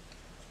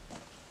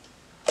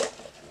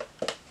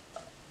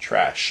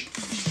 Trash.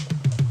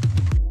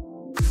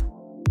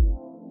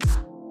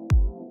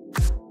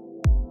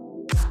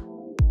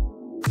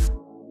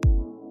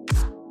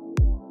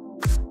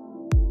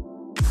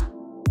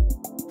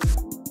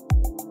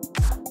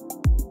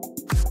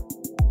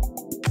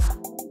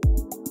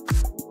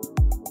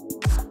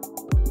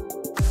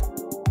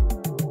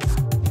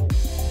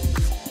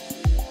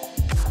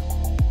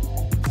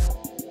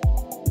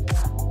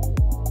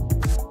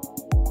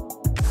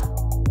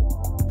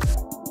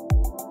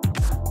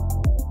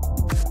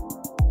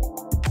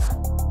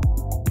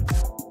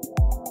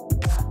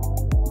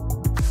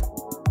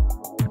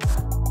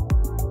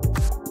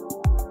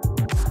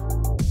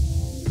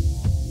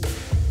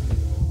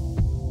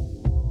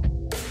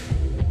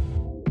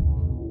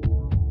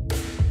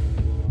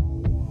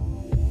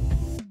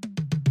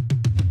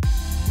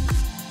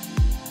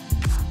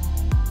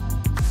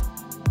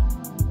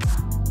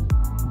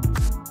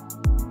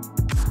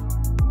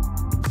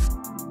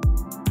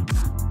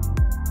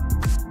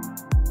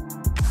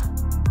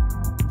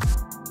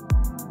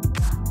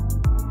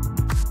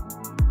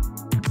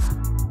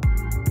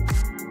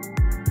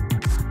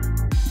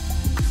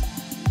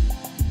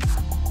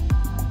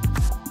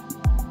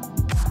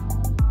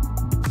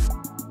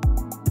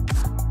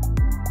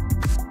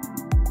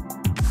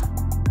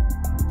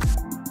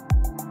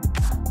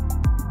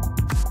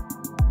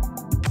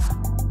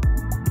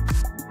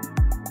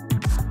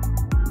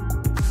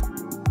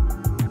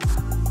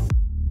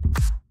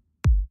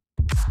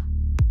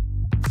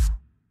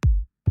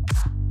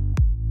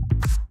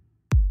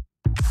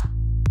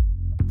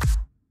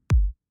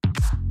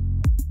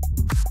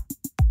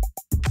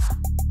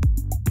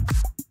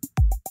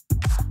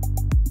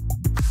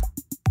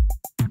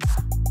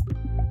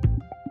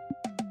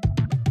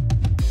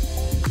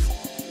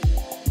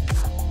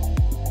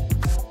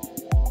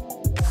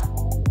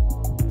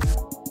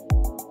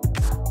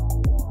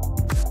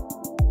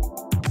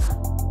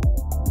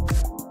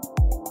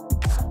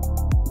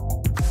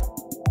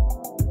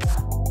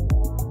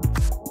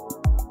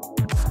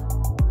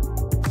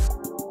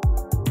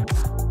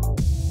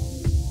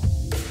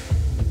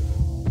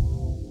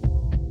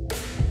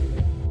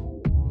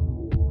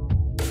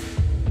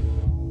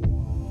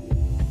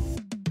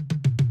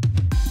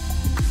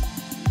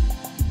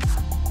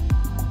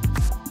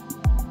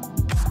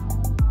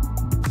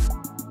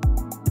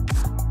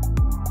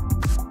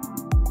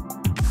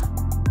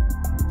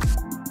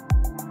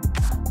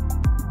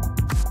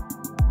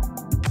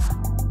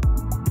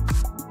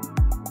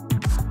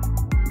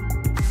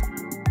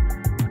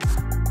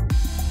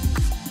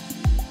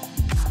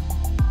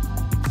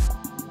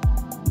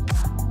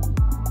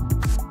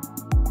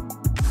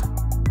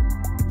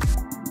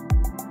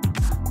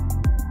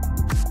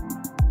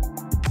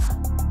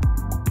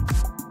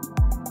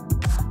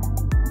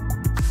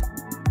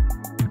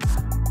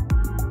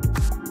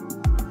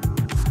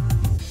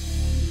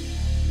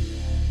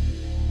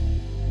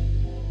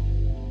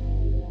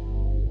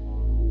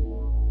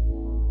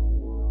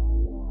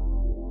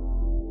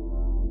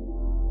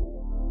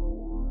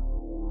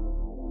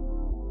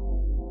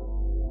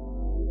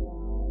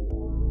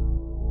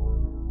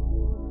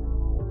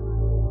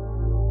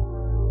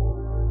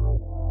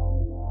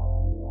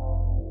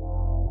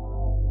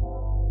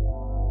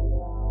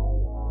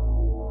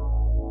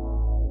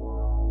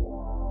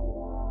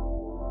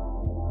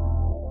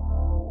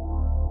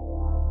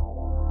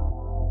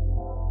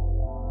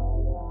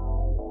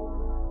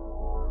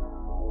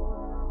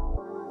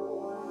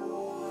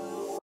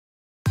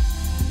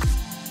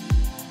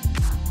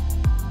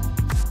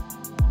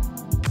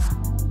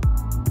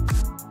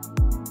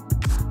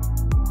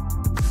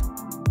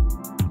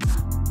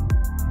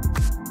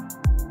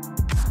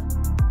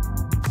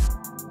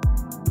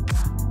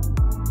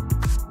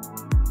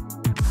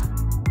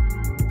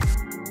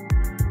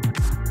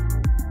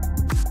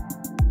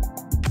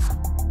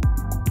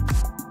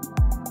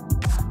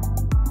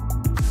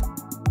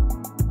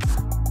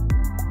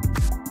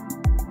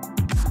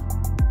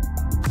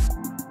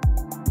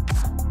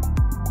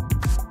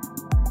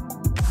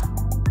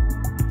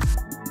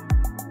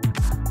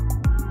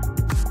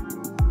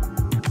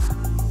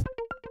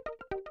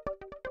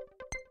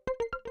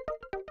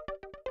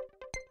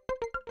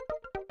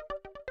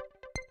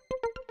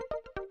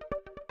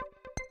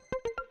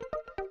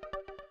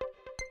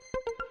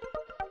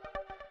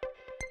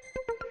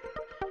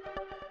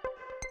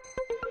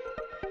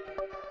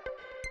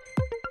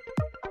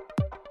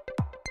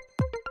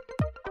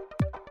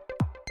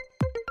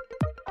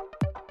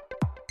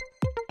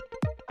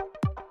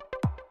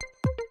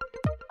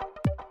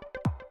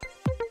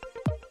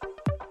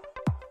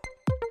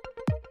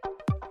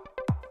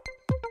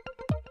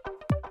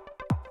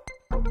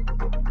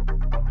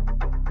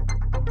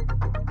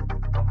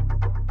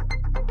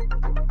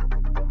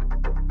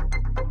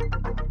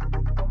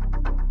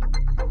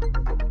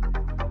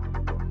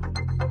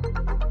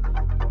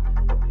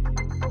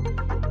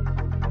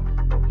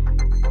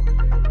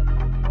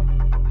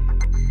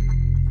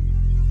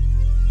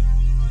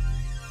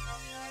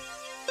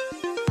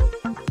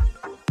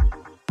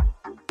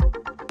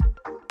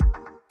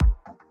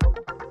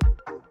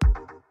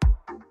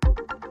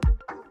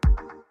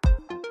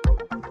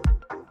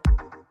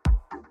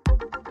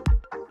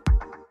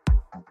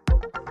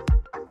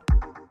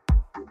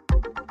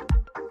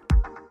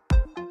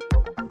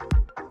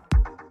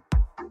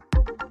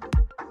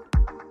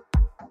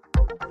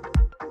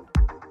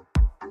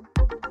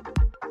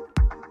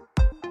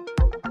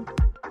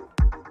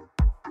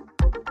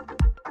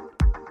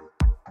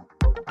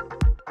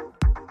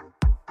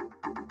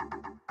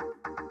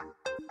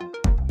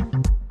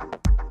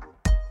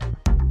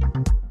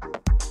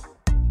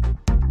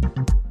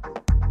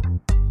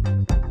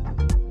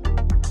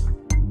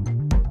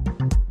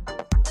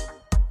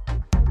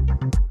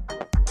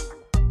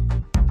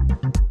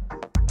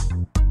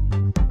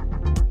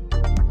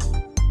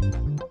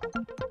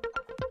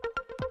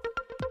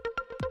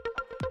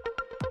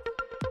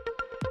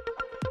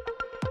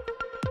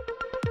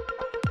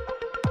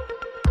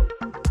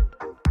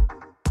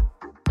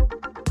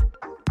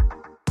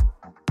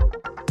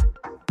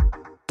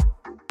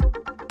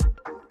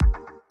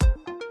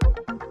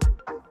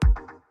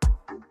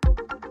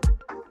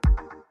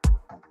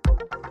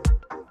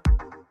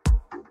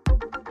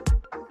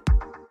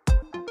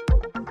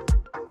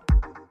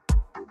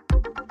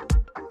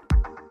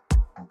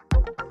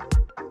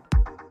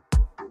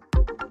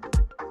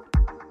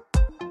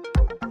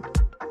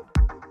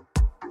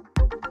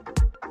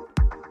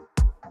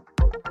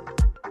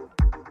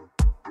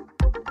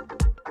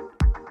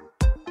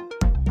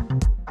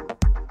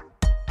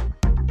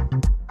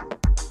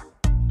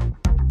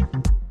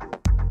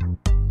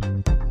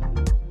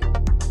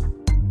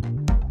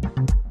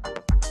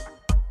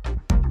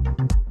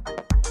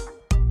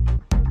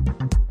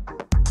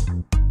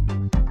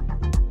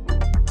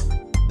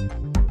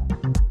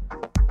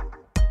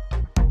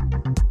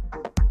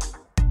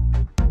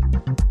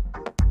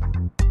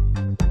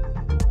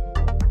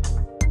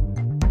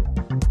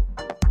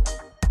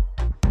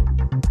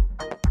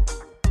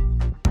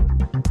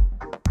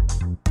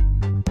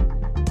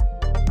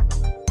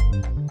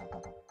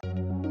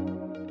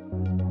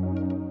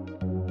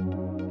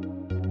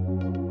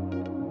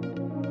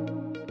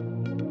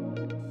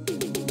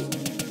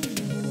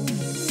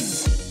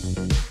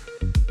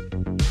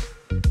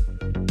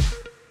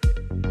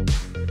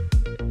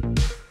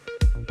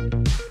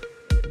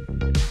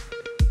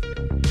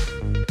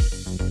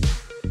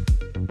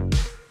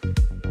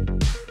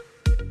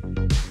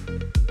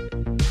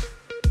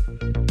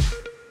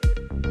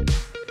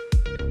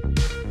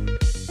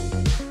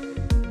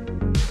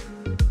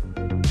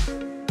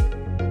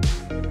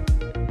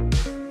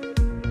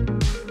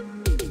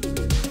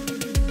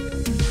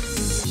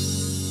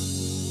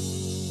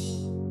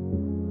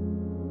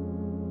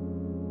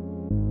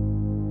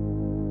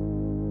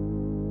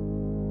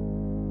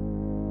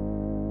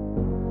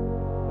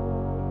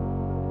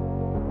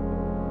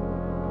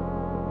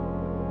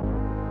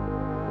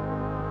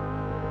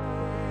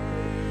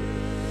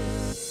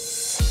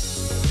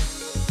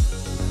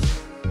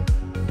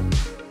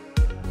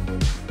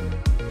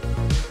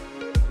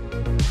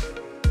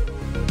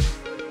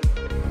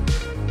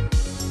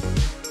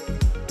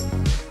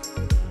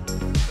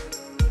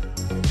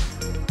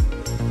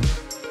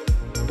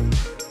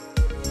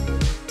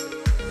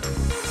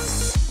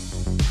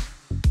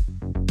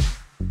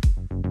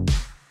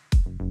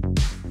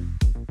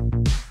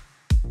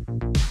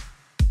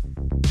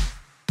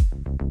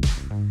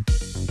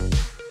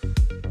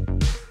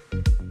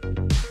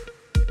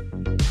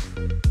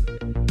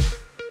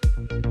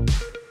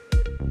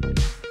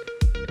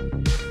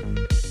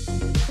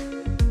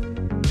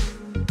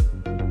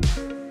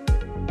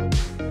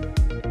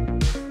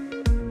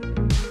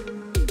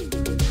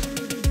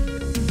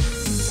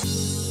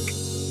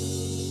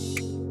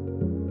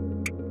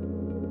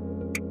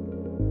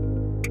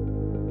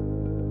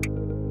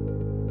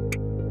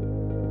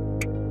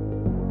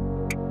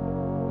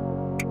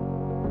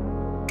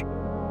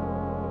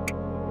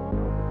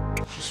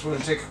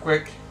 want to take a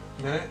quick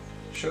minute,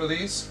 show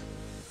these.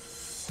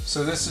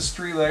 So this is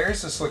 3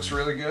 layers. This looks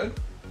really good.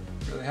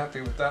 Really happy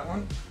with that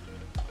one.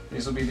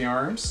 These will be the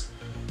arms.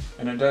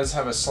 And it does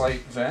have a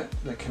slight vent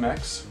that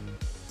connects.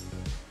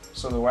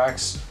 So the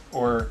wax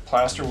or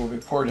plaster will be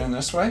poured in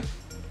this way.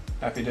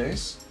 Happy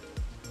days.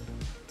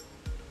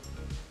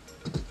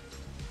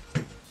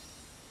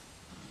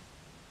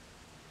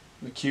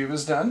 The cube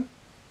is done.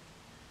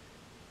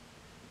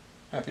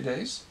 Happy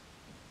days.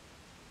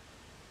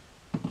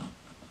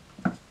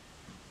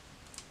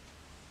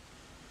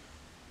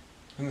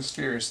 And the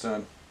sphere is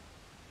done.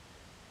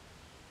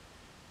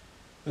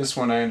 This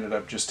one I ended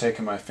up just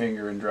taking my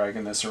finger and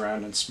dragging this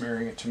around and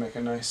smearing it to make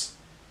a nice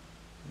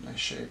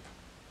shape.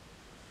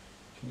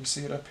 Can you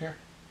see it up here?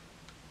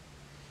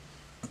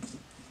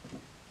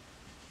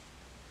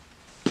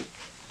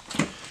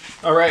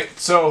 Alright,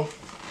 so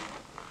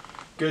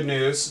good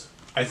news.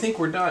 I think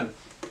we're done.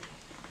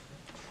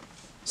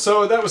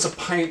 So that was a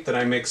pint that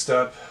I mixed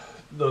up.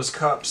 Those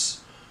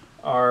cups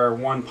are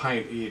 1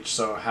 pint each,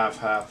 so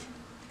half.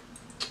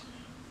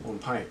 1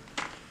 pint.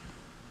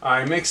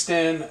 I mixed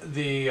in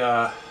the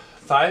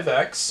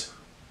Thivex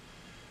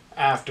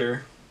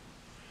after,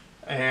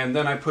 and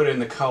then I put in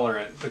the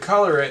colorant. The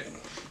colorant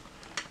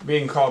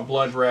being called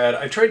Blood Red,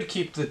 I tried to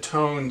keep the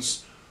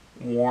tones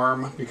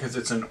warm because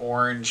it's an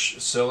orange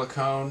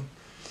silicone.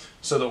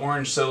 So the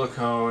orange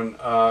silicone,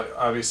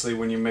 obviously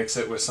when you mix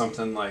it with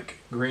something like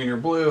green or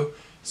blue,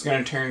 it's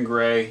going to turn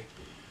gray.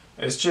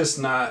 It's just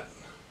not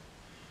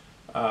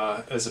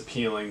as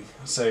appealing,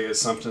 say,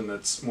 as something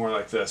that's more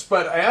like this.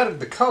 But I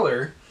added the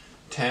color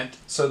tint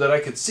so that I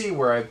could see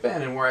where I've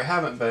been and where I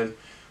haven't been.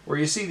 Where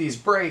you see these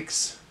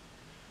breaks,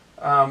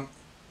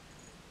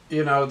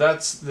 you know,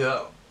 that's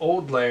the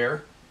old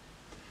layer,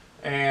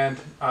 and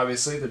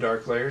obviously the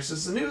dark layers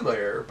is the new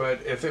layer.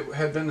 But if it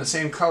had been the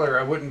same color,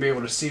 I wouldn't be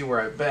able to see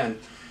where I've been.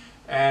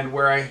 And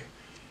where I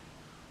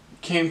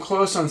came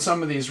close on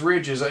some of these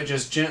ridges, I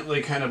just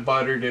gently kind of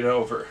buttered it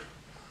over.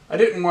 I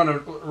didn't want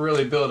to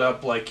really build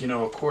up like, you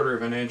know, 1/4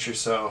 of an inch or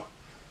so,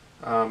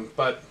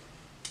 but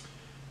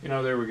you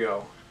know, there we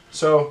go.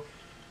 So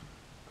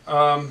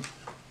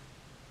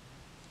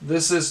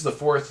this is the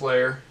 4th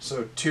layer.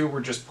 So 2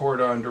 were just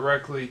poured on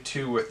directly,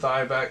 2 with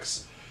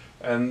Thivex,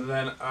 and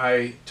then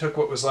I took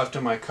what was left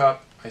in my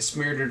cup, I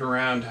smeared it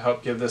around to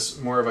help give this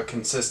more of a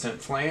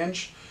consistent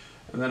flange,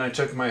 and then I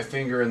took my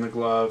finger in the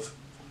glove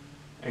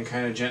and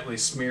kind of gently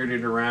smeared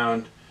it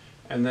around,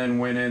 and then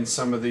went in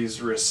some of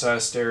these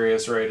recessed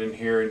areas right in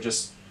here and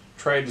just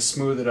tried to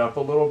smooth it up a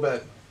little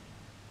bit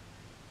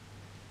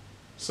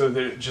so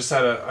that it just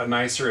had a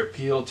nicer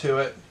appeal to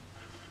it.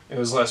 It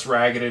was less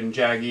ragged and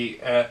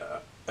jaggy,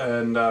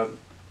 and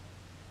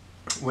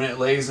when it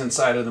lays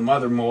inside of the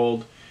mother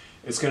mold,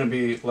 it's going to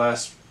be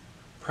less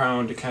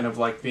prone to kind of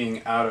like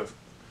being out of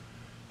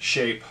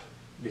shape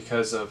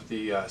because of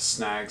the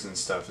snags and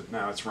stuff.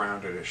 Now it's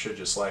rounded, it should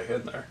just lay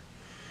in there.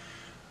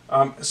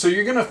 So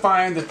you're going to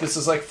find that this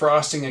is like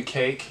frosting a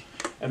cake,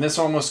 and this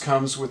almost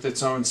comes with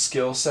its own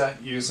skill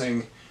set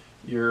using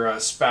your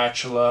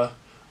spatula.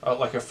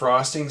 Like a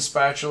frosting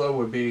spatula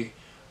would be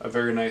a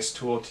very nice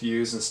tool to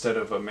use instead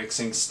of a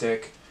mixing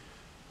stick.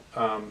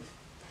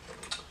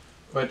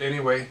 But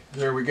anyway,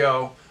 there we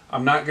go.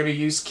 I'm not going to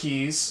use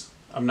keys.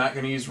 I'm not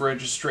going to use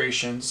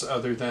registrations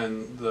other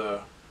than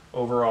the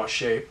overall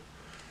shape.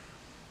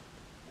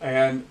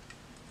 And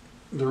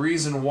the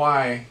reason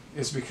why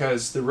is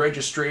because the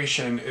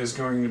registration is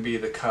going to be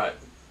the cut.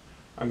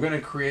 I'm going to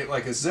create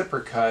like a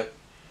zipper cut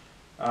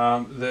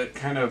that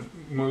kind of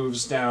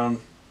moves down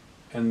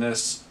in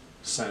this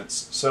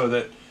sense, so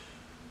that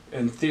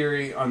in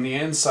theory on the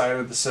inside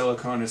of the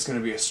silicone it's going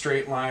to be a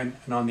straight line,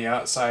 and on the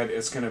outside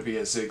it's going to be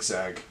a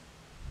zigzag.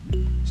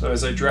 So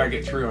as I drag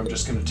it through, I'm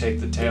just going to take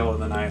the tail of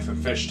the knife and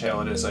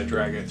fishtail it as I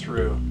drag it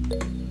through,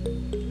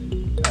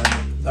 and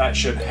that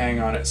should hang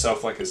on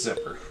itself like a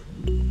zipper.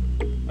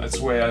 That's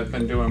the way I've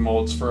been doing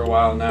molds for a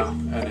while now,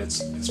 and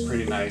it's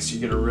pretty nice. You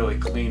get a really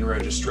clean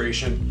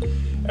registration.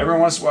 Every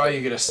once in a while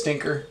you get a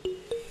stinker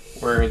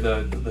where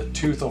the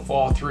tooth will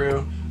fall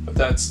through, but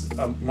that's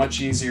a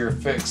much easier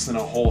fix than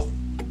a whole,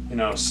 you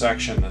know,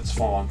 section that's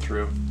fallen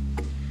through.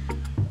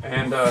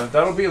 And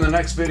that'll be in the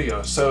next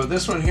video. So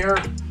this one here,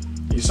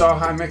 you saw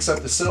how I mix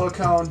up the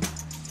silicone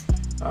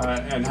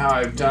and how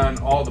I've done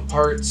all the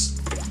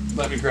parts.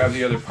 Let me grab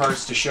the other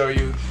parts to show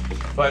you.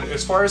 But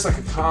as far as like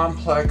a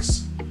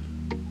complex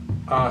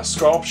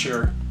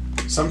sculpture,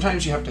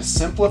 sometimes you have to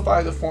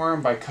simplify the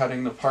form by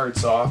cutting the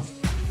parts off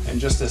and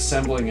just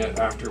assembling it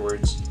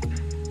afterwards.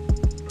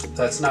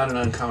 That's not an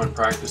uncommon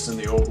practice in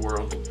the old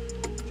world.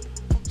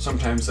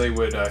 Sometimes they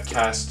would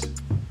cast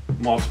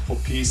multiple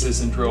pieces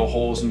and drill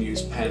holes and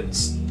use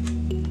pens.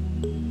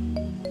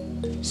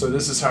 So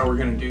this is how we're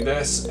going to do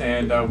this,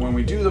 and when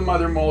we do the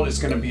mother mold, it's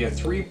going to be a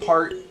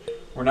 3-part.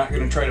 We're not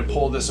going to try to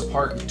pull this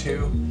apart in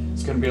 2.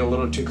 It's going to be a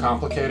little too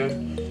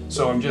complicated.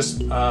 So I'm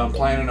just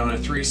planning on a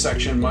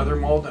 3-section mother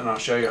mold, and I'll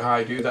show you how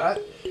I do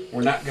that.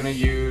 We're not going to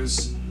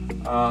use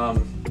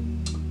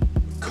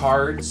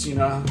cards, you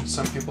know,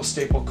 some people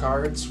staple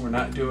cards. We're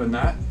not doing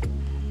that.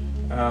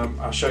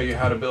 I'll show you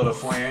how to build a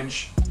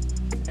flange,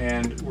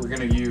 and we're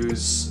going to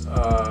use,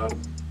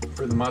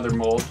 for the mother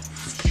mold,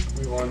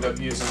 we will end up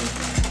using,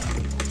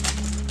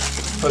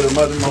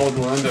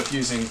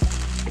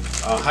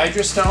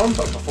 Hydrostone,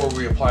 but before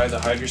we apply the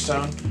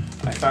Hydrostone,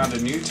 I found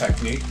a new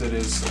technique that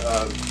is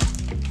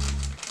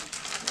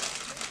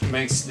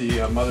makes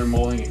the mother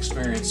molding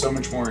experience so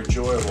much more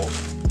enjoyable,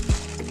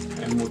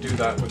 and we'll do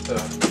that with the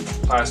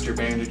plaster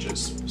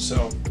bandages.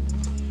 So,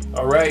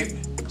 alright,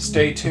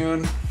 stay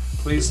tuned,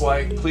 please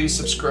like, please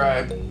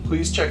subscribe,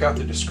 please check out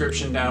the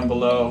description down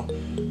below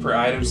for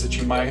items that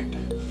you might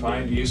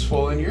find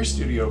useful in your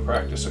studio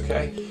practice,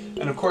 okay?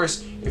 And of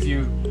course, if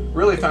you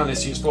really found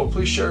this useful,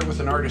 please share it with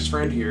an artist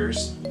friend of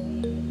yours,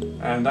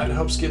 and that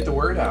helps get the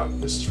word out.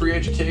 This is free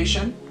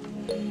education,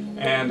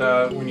 and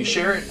when you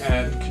share it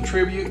and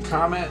contribute,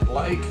 comment,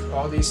 like,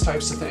 all these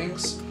types of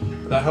things,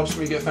 that helps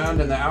me get found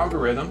in the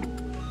algorithm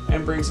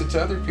and brings it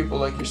to other people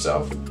like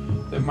yourself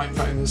that might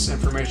find this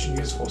information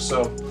useful.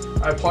 So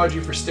I applaud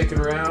you for sticking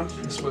around.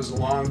 This was a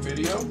long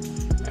video,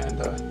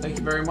 and thank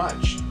you very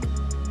much.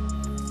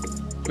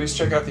 Please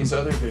check out these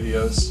other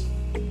videos.